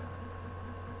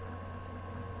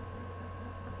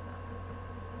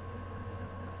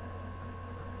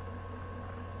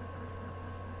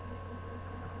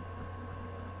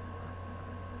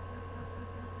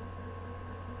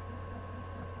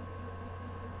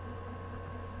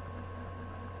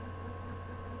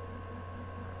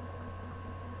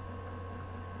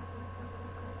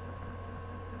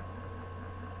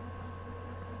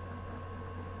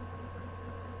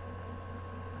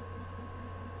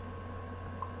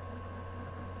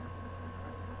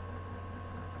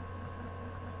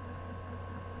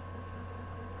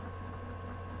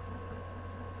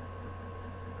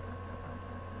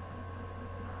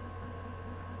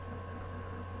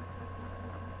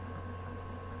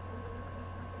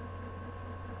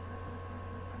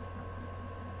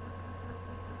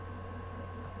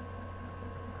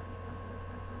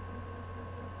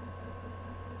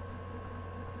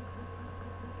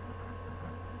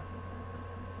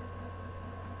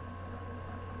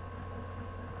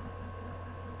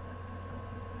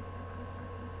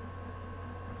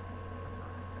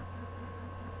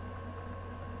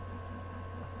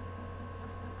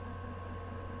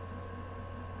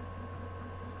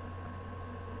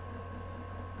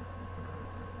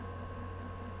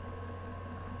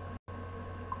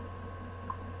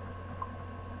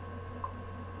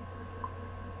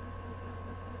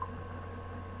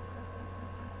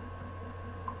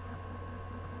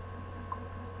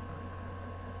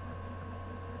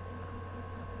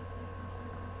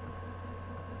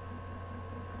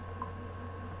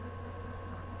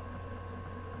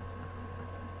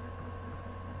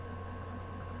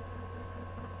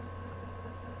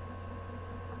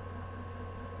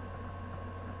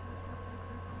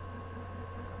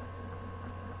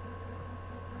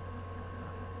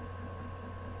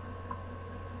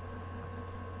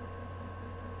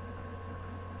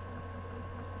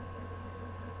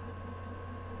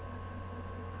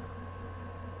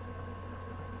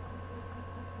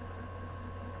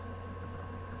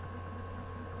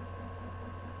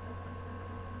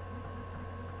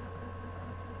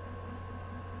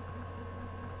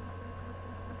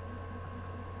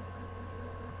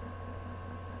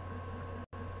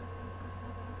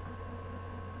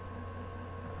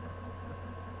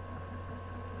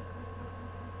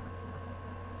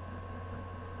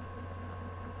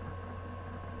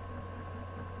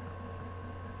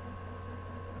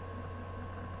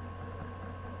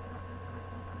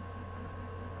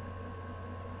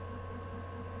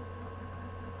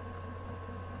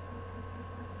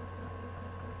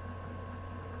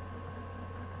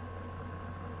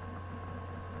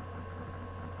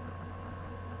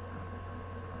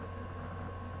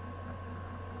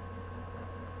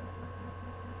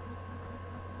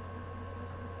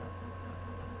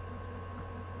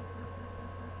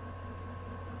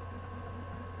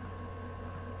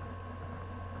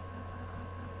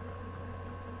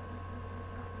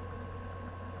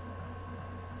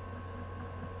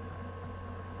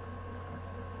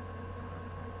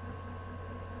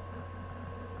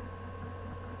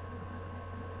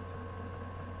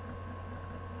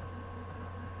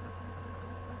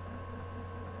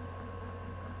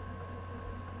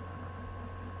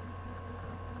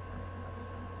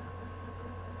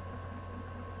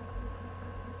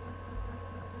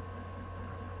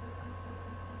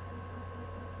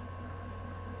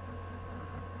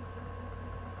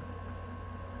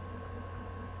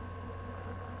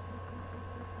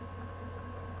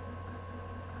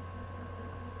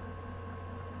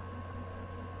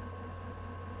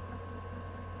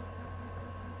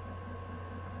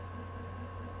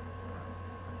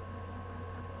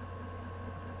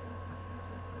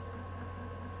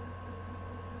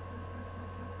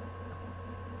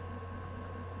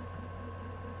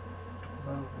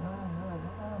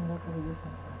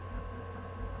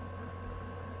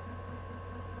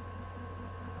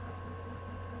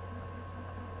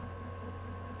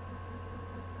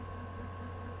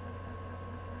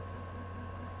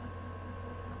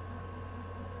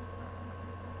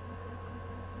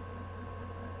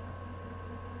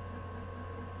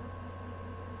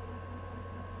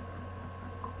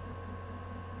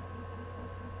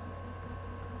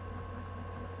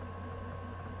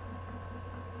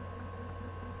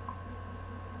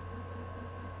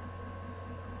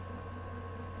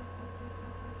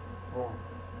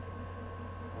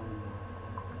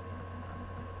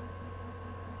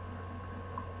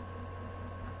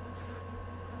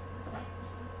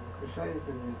 Решайте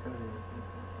здесь,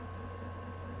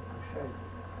 решайте.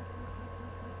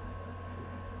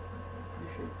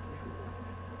 Тише.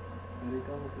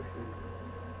 Великану тише.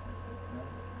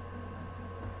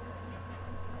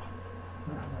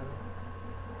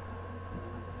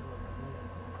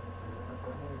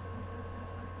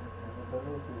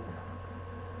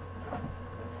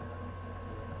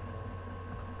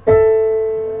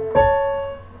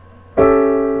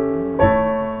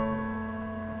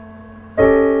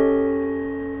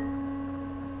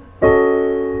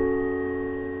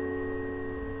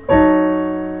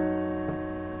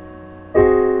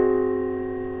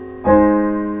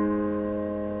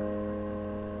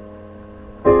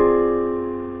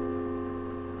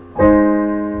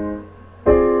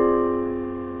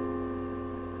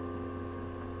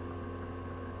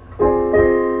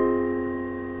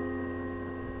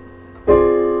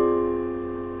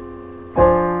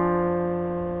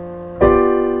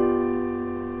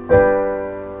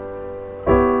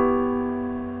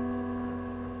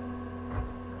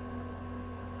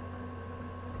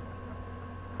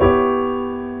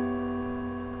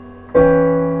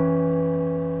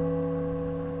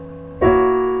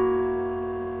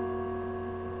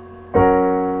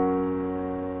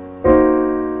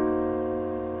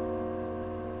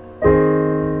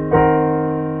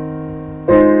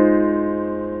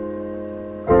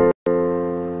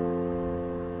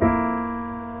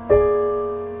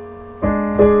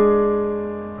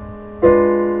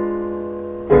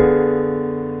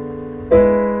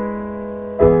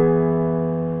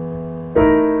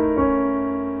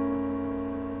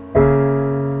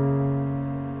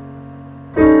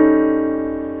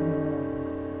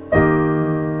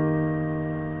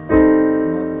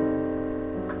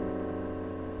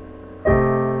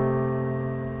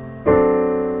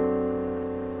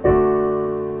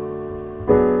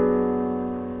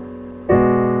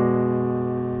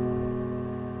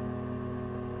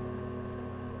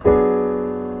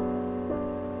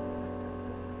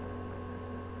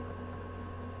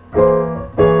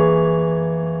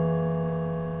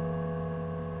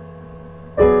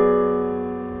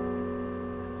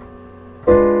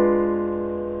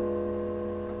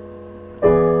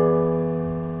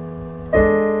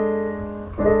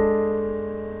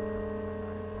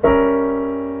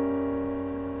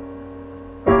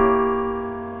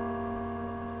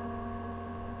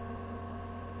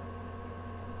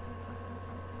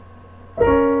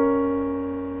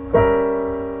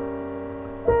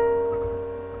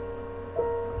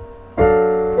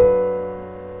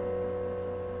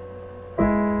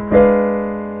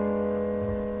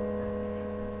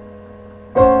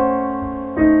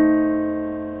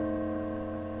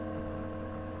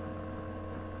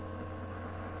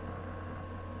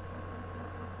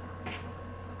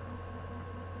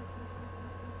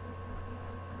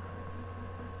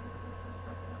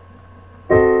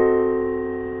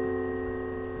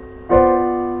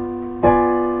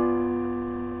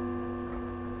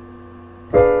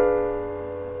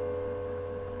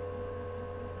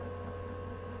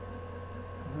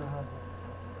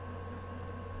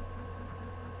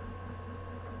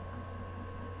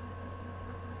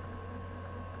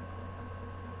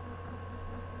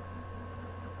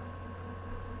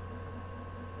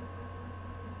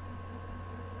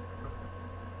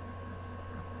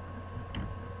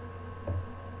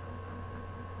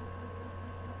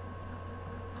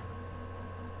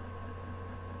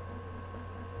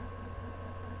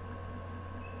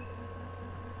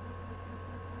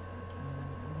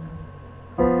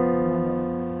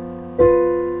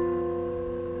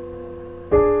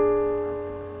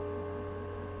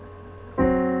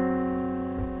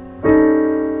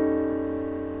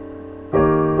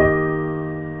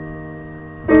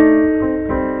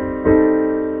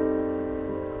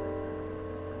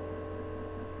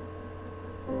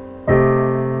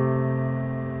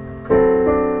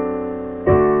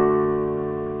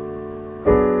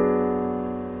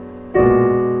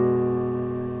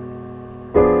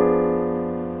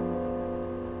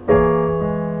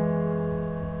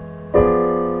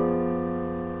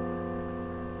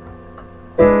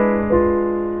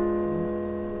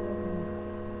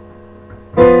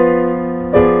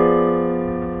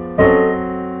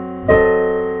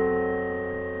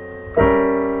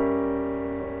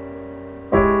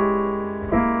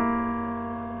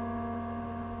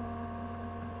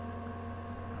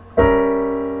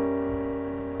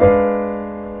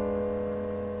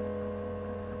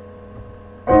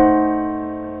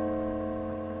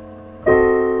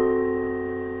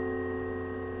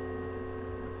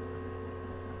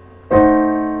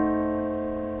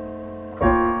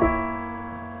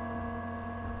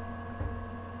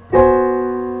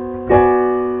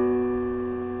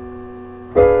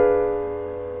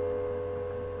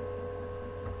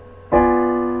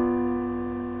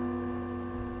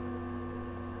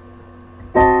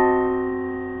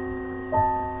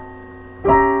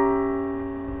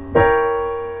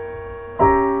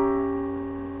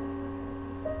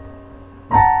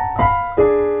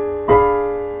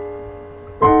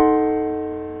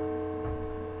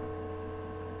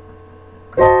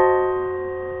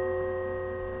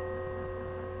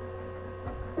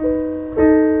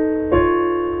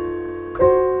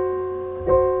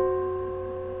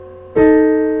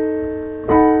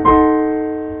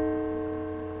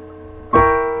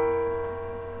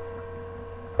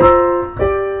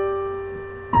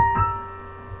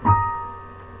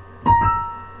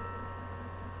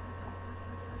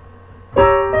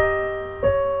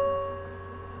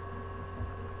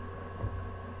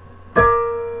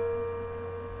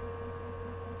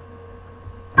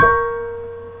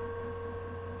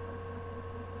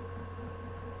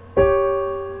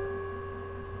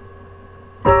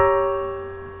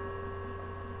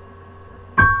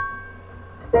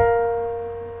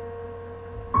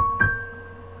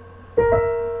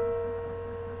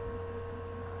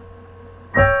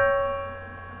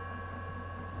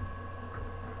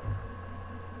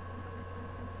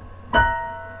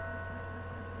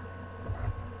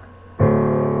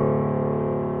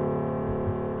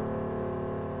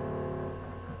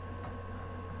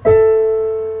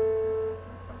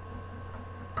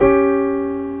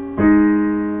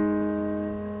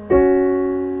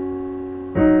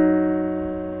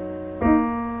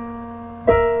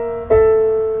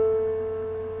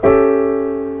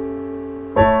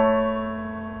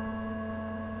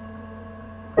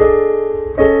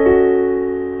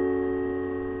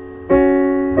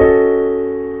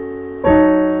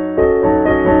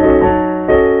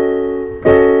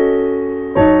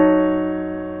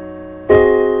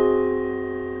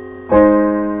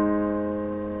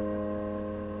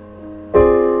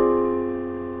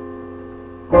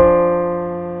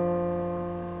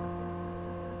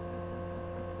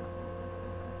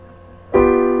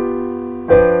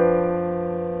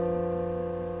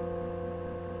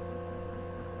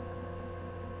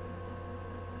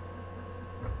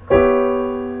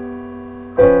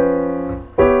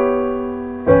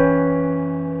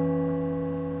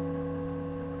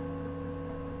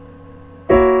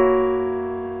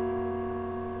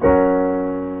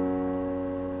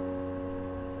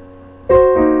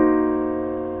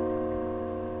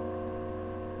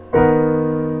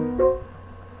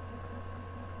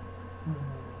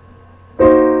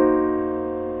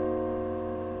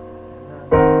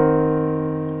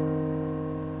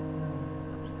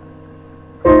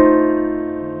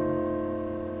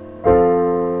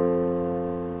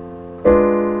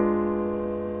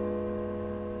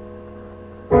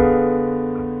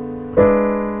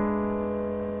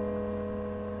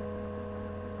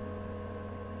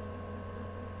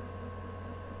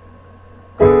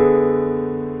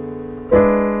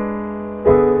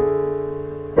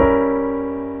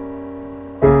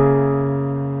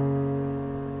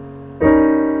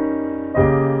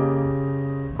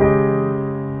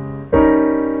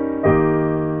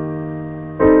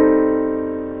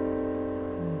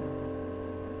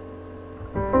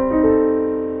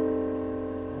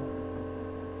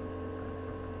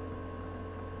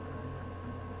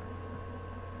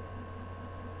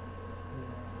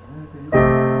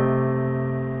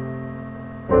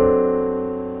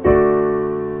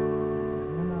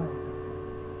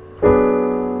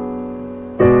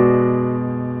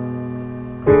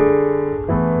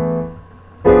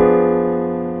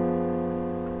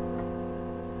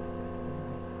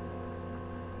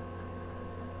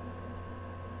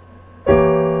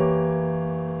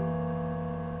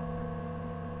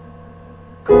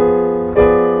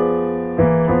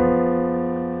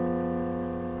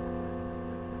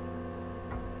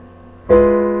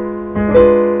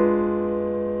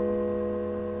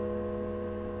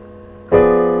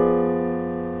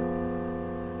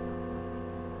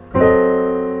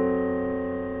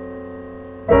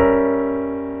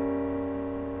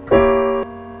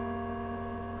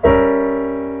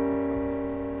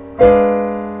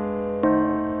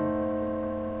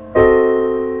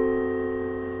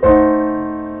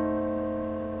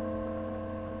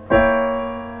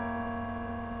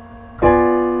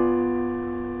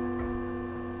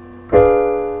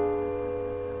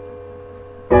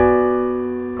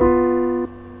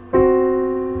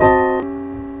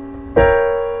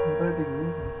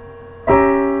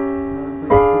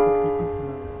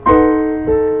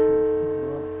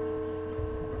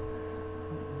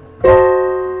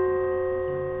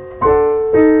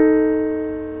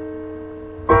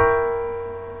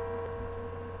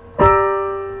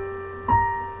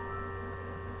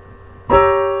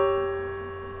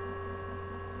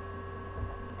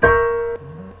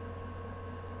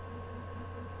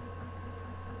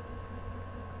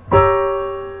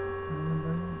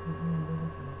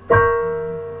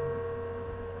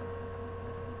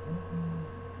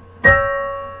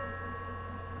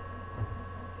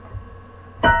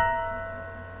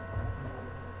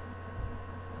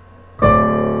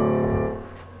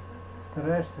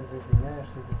 Стараешься,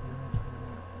 забиваешься,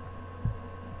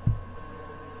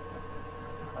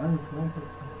 а не смотришь.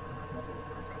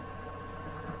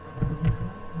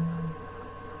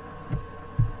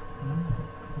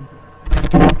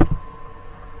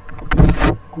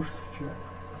 Кушать вчера.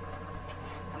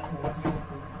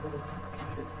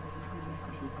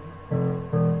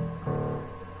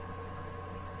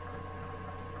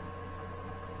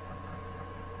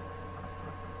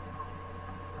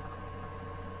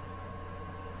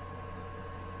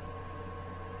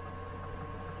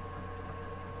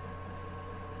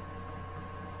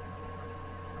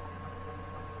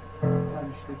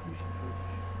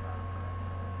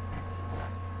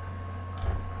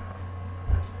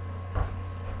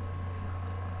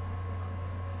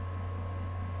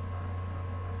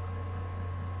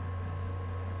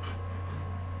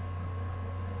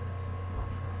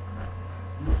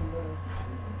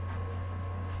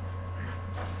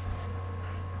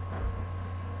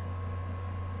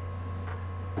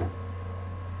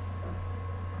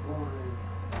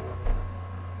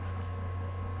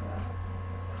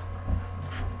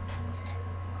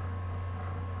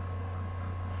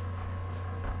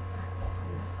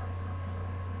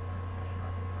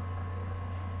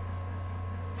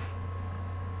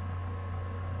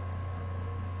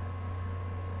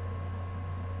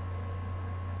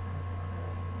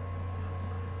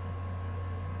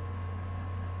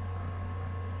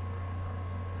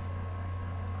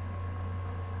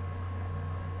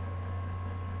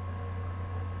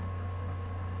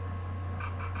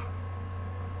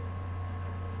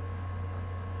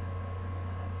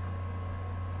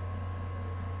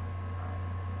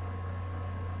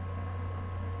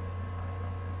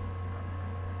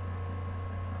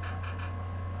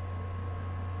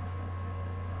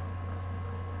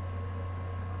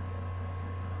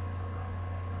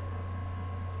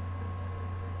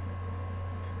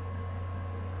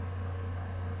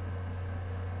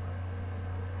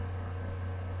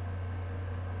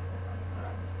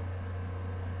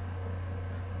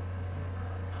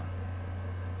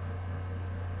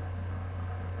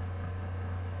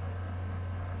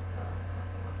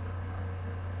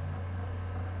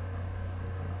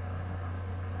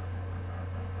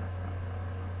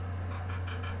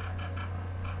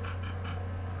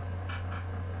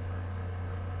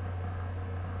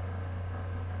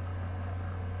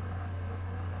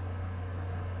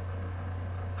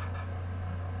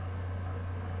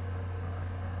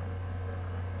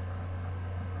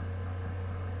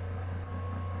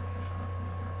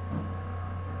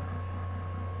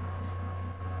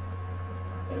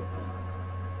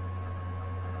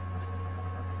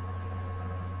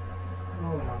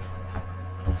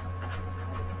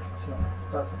 Все,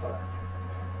 пытаться пора.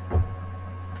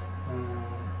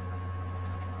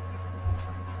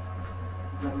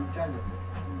 Замечание.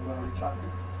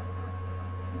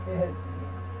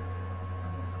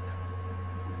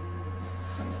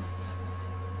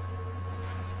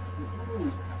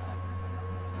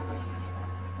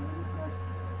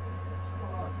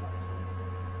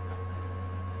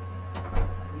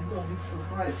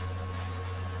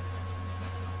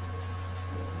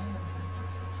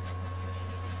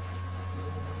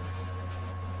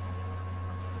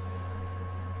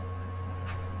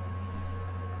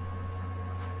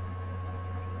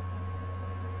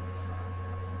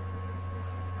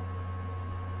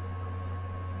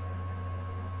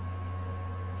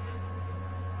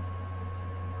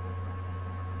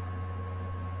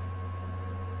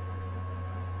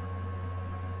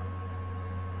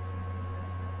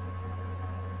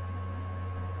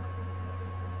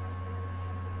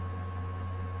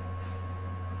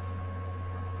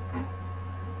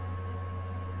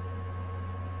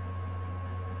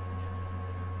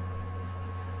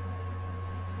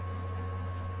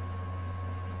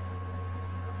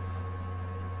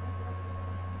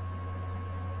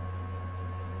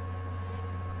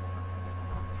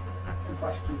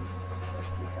 Башки,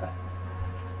 cara.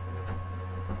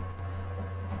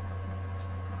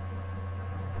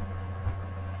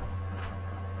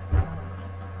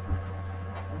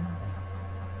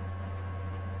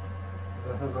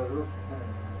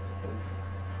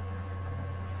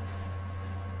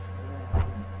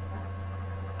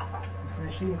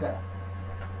 Смешинка.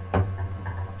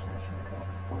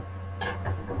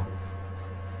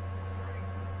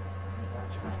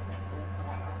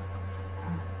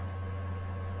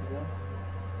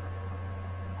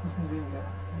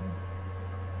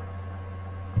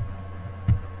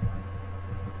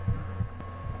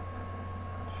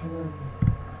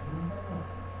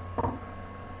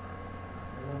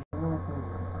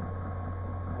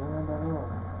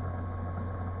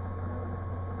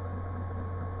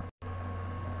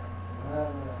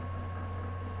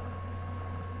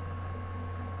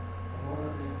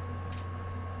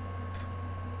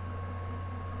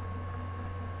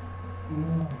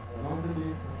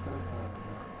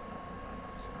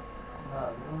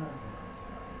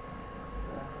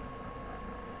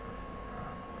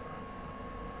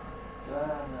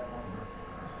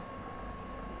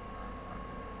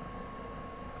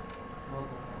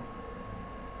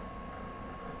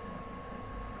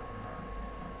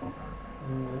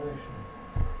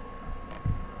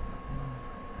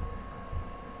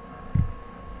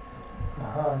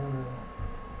 Ага, ну да.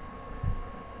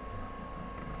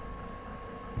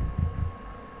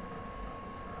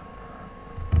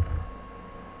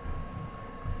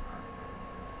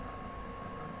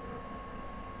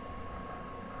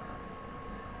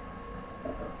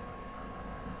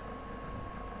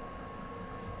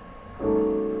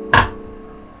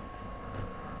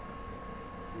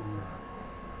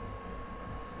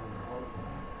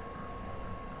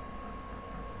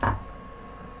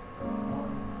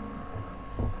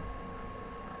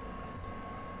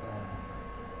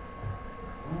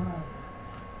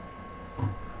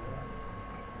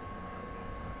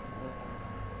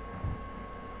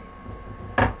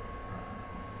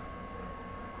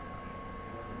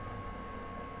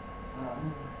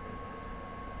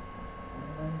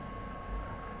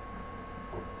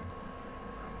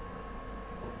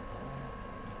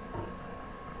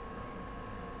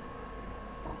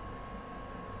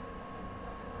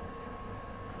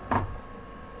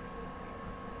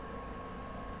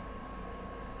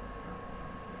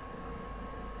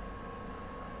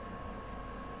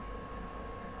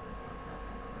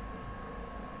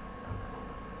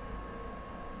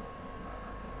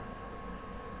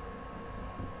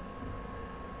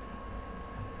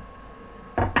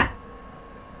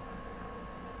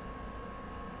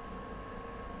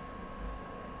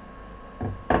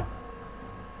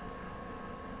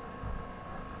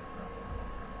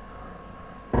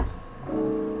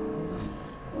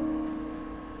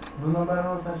 Ну,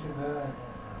 наоборот, значит, да.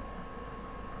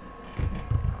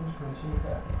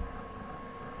 Вкусненько.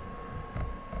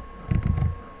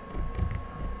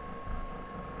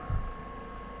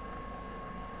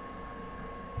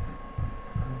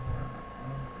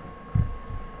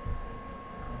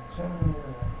 Чем мне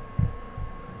нравится?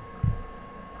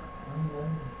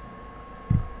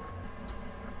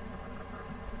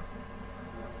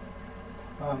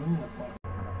 А, ну я понял.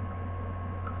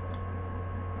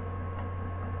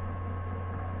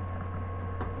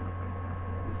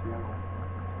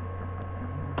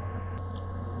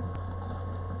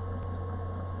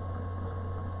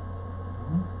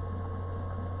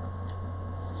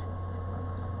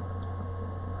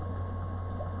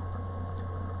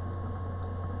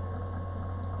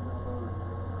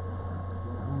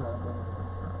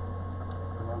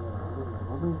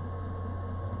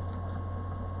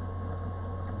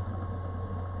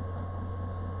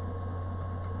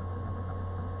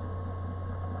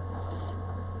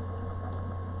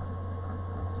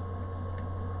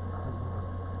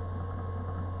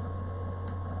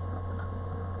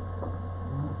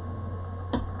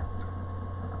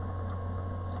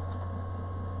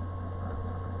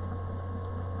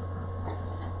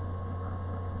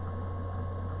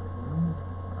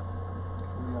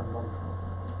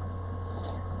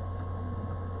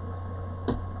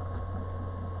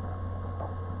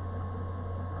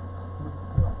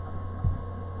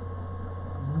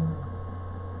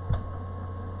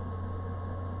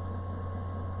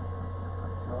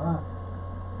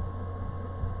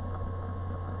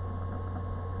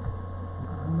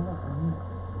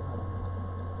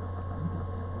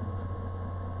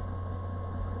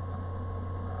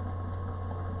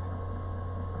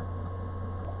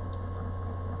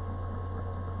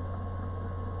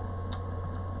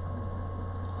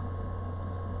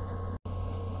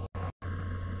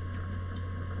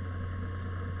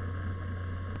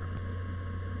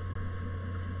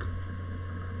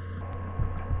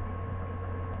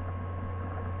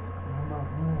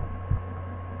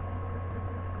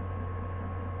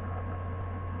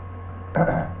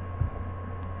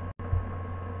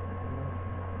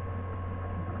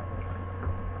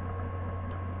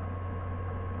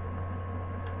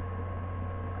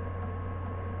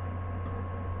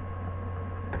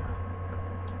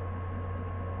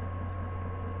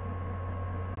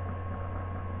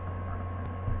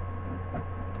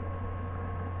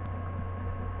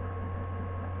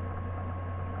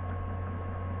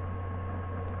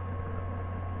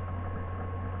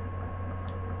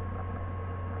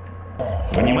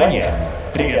 Внимание!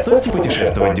 Приготовьте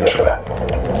путешествовать дешево.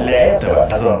 Для этого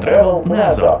Озон Travel на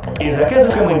Озон. И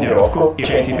заказывайте командировку и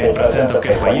получайте 5%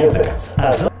 как поездок с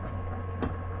Озон.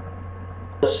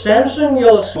 The Samsung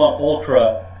Galaxy One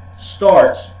Ultra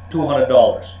starts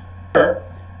 $200.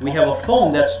 We have a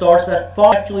phone that starts at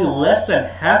actually less than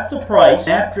half the price.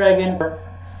 Snapdragon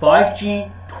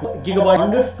 5G gigabyte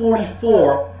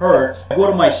 144 hertz. Go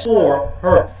to my store,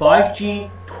 5G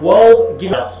 12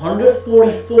 gigabyte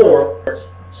 144 hertz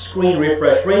screen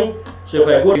refresh rate. So if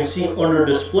I go, you can see under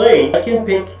display, I can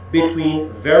pick between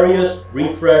various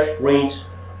refresh rates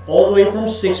all the way from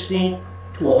 60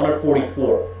 to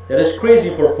 144. That is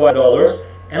crazy for $5.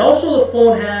 And also the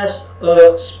phone has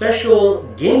a special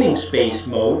gaming space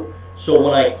mode. So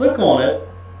when I click on it,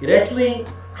 it actually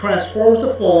transforms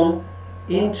the phone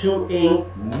into a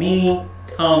mini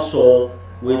console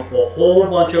with a whole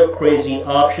bunch of crazy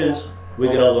options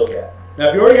we're gonna look at. Now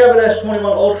if you already have an S21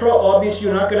 Ultra, obviously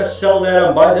you're not gonna sell that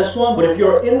and buy this one, but if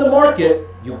you're in the market,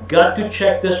 you've got to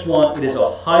check this one. It is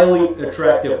a highly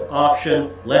attractive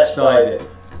option. Let's dive in.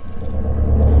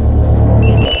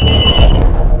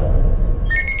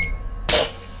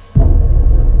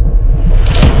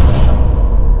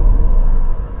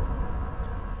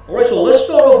 Alright, so let's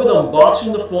start off with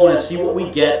unboxing the phone and see what we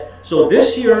get. So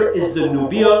this here is the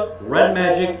Nubia Red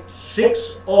Magic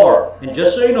 6R. And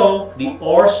just so you know, the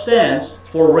R stands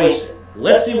for racing.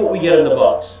 Let's see what we get in the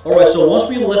box. Alright, so once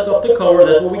we lift up the cover,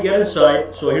 that's what we get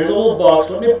inside. So here's a little box.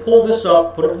 Let me pull this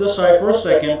up, put it to the side for a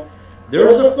second.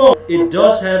 There's the phone. It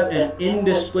does have an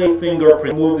in-display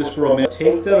fingerprint. Move this for a minute.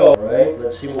 Take that off. Alright,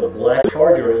 let's see what black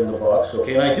charger in the box.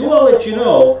 Okay, and I do want to let you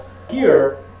know,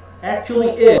 here actually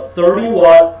is a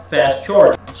 30-watt fast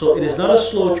charge. So it is not a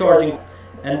slow charging.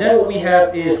 And then what we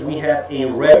have is we have a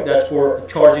red that's for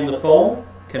charging the phone,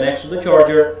 connects to the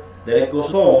charger, then it goes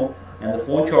to the phone, and the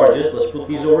phone charges. Let's put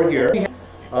these over here.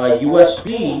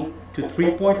 USB to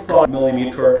 3.5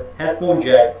 millimeter headphone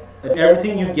jack, and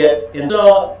everything you get in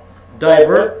the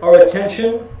divert our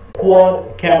attention.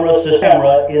 Quad camera system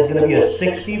camera is going to be a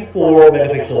 64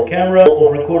 megapixel camera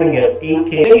of recording at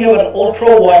 8K. Then you have an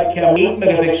ultra wide camera, 8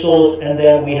 megapixels, and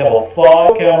then we have a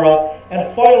 5 camera,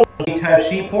 and finally a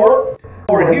Type-C port.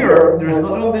 Over here, there's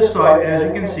nothing on this side, as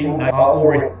you can see.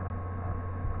 Over here.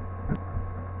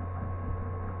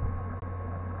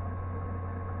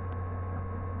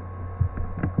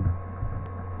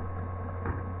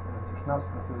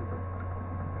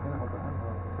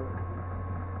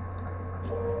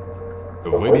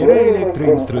 Выбирай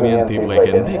электроинструменты Black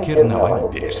 & Decker на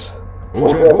Wildberries.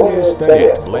 Уже более 100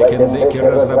 лет Black & Decker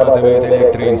разрабатывает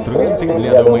электроинструменты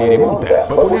для дома и ремонта,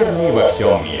 популярные во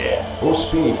всем мире.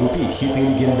 Успей купить хиты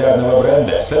легендарного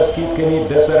бренда со скидками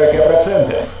до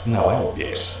 40% на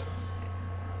Wildberries.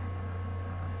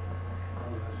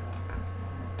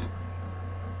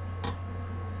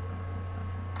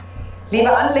 Liebe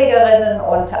Anlegerinnen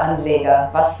und Anleger,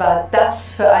 was war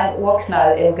das für ein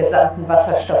Urknall im gesamten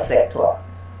Wasserstoffsektor?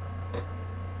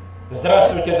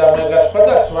 Здравствуйте, дамы и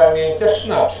господа, с вами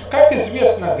Шнапс. Как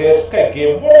известно, ГСК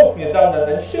QIWI-Wallet недавно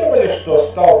анонсировали, что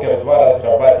Stalker 2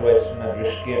 разрабатывается на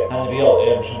движке Unreal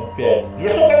Engine 5.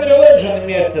 Движок Unreal Engine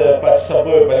имеет под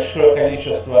собой большое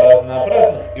количество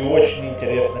разнообразных и очень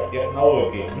интересных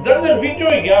технологий. В данном видео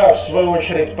я, в свою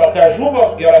очередь, покажу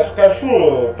вам и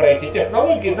расскажу про эти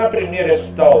технологии на примере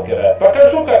Stalker.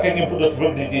 Покажу, как они будут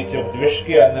выглядеть в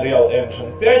движке Unreal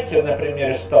Engine 5 на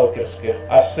примере сталкерских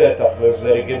ассетов из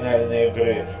оригинальной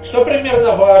игры. Что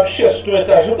примерно вообще стоит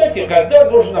ожидать и когда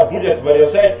нужно будет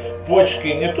вырезать почки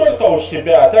не только у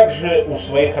себя, а также у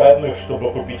своих родных,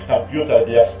 чтобы купить компьютер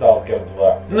для Stalker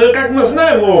 2. Ну и как мы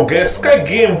знаем, у GSK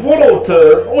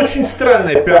QIWI-Wallet очень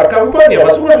странная пиар-компания,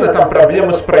 возможно там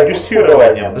проблемы с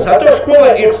продюсированием. Зато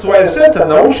школа XYZ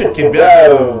научит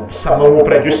тебя самому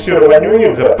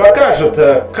продюсированию игр, покажет,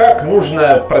 как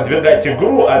нужно продвигать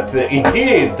игру от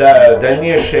идеи до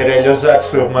дальнейшей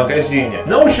реализации в магазине.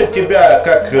 Научит тебя,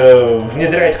 как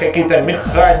внедрять какие-то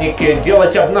механики,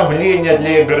 делать обновления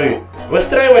для игры.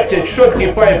 Выстраивать четкий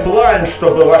пайплайн,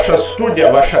 чтобы ваша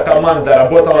студия, ваша команда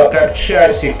работала как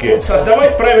часики.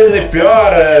 Создавать правильный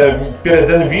пиар перед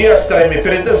инвесторами,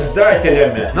 перед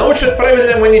издателями. Научат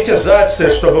правильной монетизации,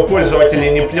 чтобы пользователи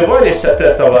не плевались от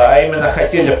этого, а именно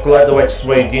хотели вкладывать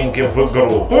свои деньги в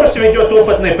игру. Курс ведет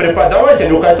опытный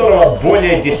преподаватель, у которого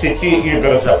более 10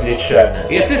 игр за плечами.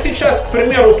 Если сейчас, к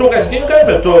примеру, туго с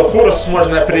деньгами, то курс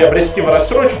можно приобрести в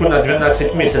рассрочку на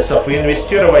 12 месяцев и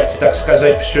инвестировать, так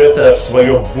сказать, все это в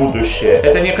свое будущее.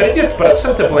 Это не кредит,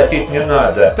 проценты платить не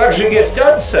надо. Также есть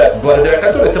акция, благодаря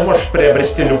которой ты можешь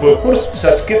приобрести любой курс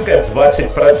со скидкой в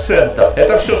 20%.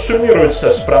 Это все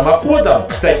суммируется с промокодом.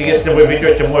 Кстати, если вы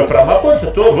введете мой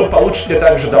промокод, то вы получите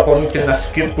также дополнительно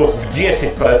скидку в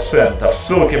 10%.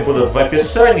 Ссылки будут в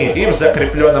описании и в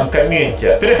закрепленном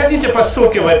комменте. Переходите по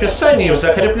ссылке в описании и в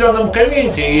закрепленном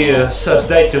комменте и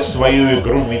создайте свою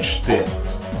игру мечты.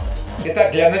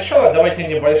 Итак, для начала давайте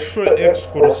небольшой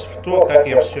экскурс в то, как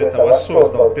я все это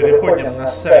воссоздал. Переходим на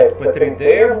сайт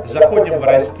P3DM, заходим в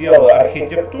раздел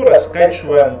 «Архитектура»,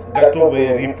 скачиваем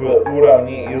готовые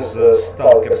RIP-уровни из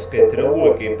сталкерской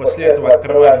трилогии. После этого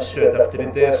открываем все это в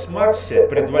 3ds Max,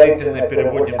 предварительно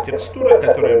переводим текстуры,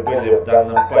 которые были в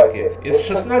данном паке, из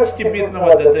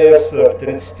 16-битного DDS в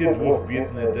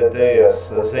 32-битный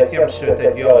DDS. Затем все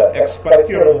это дело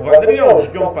экспортируем в Unreal,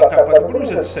 ждем пока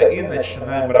подгрузится и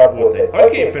начинаем работать.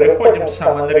 Окей, переходим в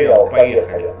сам Unreal,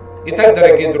 поехали. Итак,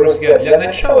 дорогие друзья, для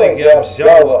начала я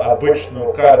взял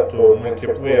обычную карту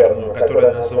мультиплеерную,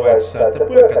 которая называется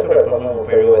АТП, которая, по-моему,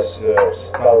 появилась в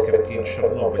Stalker King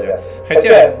Чернобыля.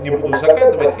 Хотя, не буду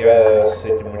загадывать, я с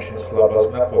этим очень слабо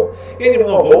знаком. Я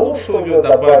немного улучшил ее,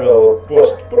 добавил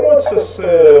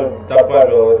постпроцессы,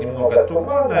 добавил немного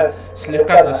тумана,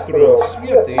 слегка настроил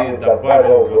свет и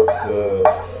добавил вот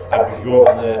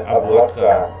объемные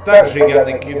облака. Также я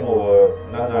накинул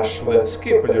на наш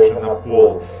landscape или же на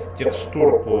пол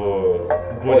текстурку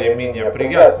более-менее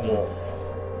приятную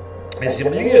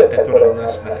земли, которая у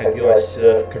нас находилась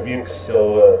в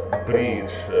Quixel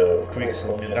Bridge, в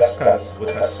Quixel Megascans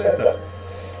в ассетах.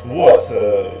 Вот.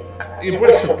 И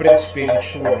больше, в принципе,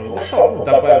 ничего не улучшал. Ну,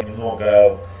 добавил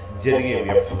немного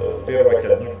деревьев, выбрать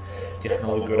одну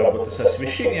технологию работы с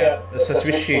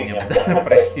освещением, да,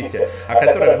 простите, о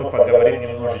которой мы поговорим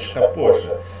немножечко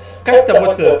позже. Как-то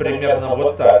вот примерно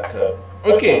вот так.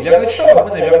 Окей, для начала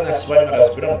мы, наверное, с вами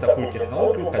разберем такую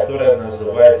технологию, которая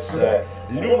называется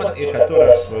люмен и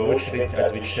которая, в свою очередь,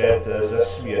 отвечает за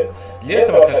свет. Для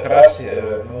этого как раз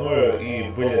мною и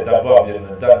были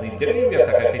добавлены данные деревья,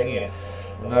 так как они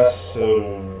у нас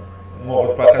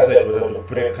могут показать вот эту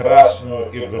прекрасную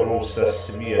игру со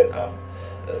светом.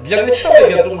 Для начала,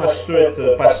 я думаю,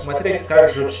 стоит посмотреть, как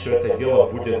же все это дело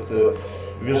будет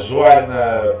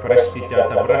визуально, простите,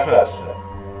 отображаться.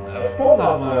 В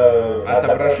полном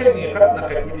отображении экрана,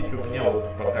 как видите, у меня вот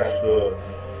пока что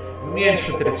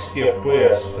меньше 30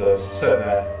 FPS,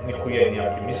 сцена нихуя не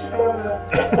оптимизирована.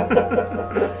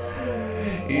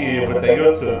 И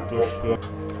выдает то, что...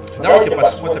 Давайте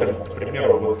посмотрим, к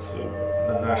примеру, вот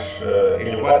на наш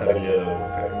элеватор, или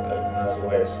как это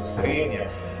называется, строение.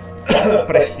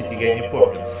 Простите, я не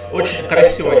помню. Очень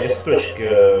красивые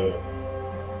листочки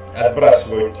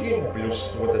отбрасывают тень,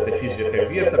 плюс вот эта физика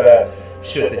ветра,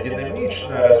 все это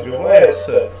динамично,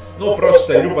 развивается. Ну,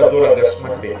 просто любо-дорого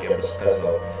смотреть, я бы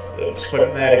сказал.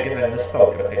 Вспоминая оригинальный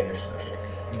сталкер, конечно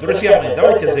же. Друзья мои,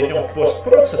 давайте зайдем в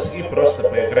постпроцесс и просто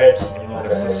поиграемся немного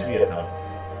со светом.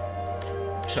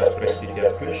 Сейчас, простите,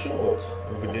 отключу вот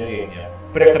выделение.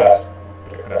 Прекрасно,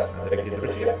 прекрасно, дорогие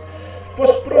друзья. В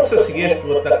постпроцесс есть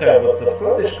вот такая вот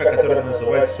вкладочка, которая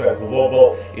называется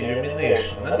Global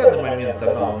Illumination. На данный момент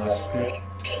она у нас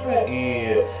включена,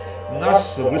 и у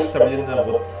нас выставлена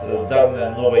вот данная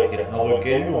новая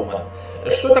технология люмен.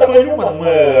 Что такое люмен,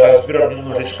 мы разберем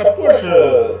немножечко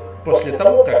позже, после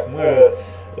того, как мы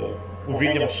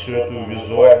увидим всю эту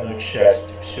визуальную часть.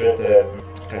 Все это,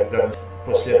 когда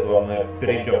после этого мы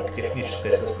перейдем к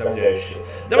технической составляющей.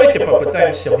 Давайте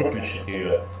попытаемся выключить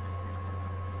ее.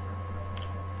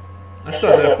 Ну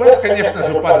что же, FPS, конечно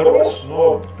же, подрос,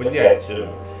 но, блядь,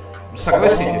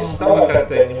 согласитесь, стало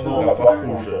как-то немного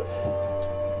похуже.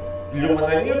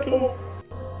 Люмена нету,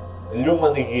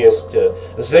 люмен есть.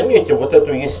 Заметьте, вот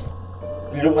эту есть...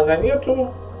 Люмена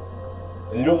нету,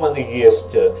 люмен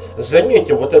есть.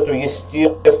 Заметьте, вот эту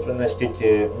естественность,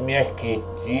 эти мягкие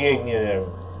тени.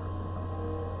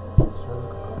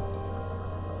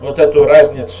 Вот эту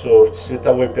разницу в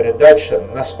цветовой передаче,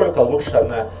 насколько лучше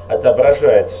она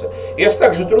отображается. Есть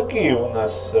также другие у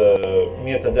нас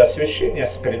методы освещения,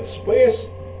 Screen Space.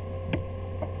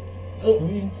 Ну,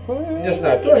 не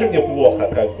знаю, тоже неплохо,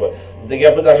 как бы. Да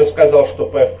я бы даже сказал, что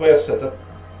по FPS это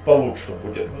получше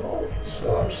будет. Но в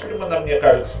целом с люменом, мне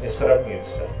кажется, не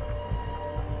сравнится.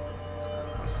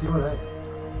 Красиво, да?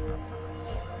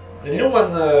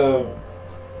 Люмен...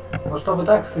 Ну, чтобы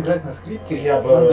так сыграть на скрипке, я бы...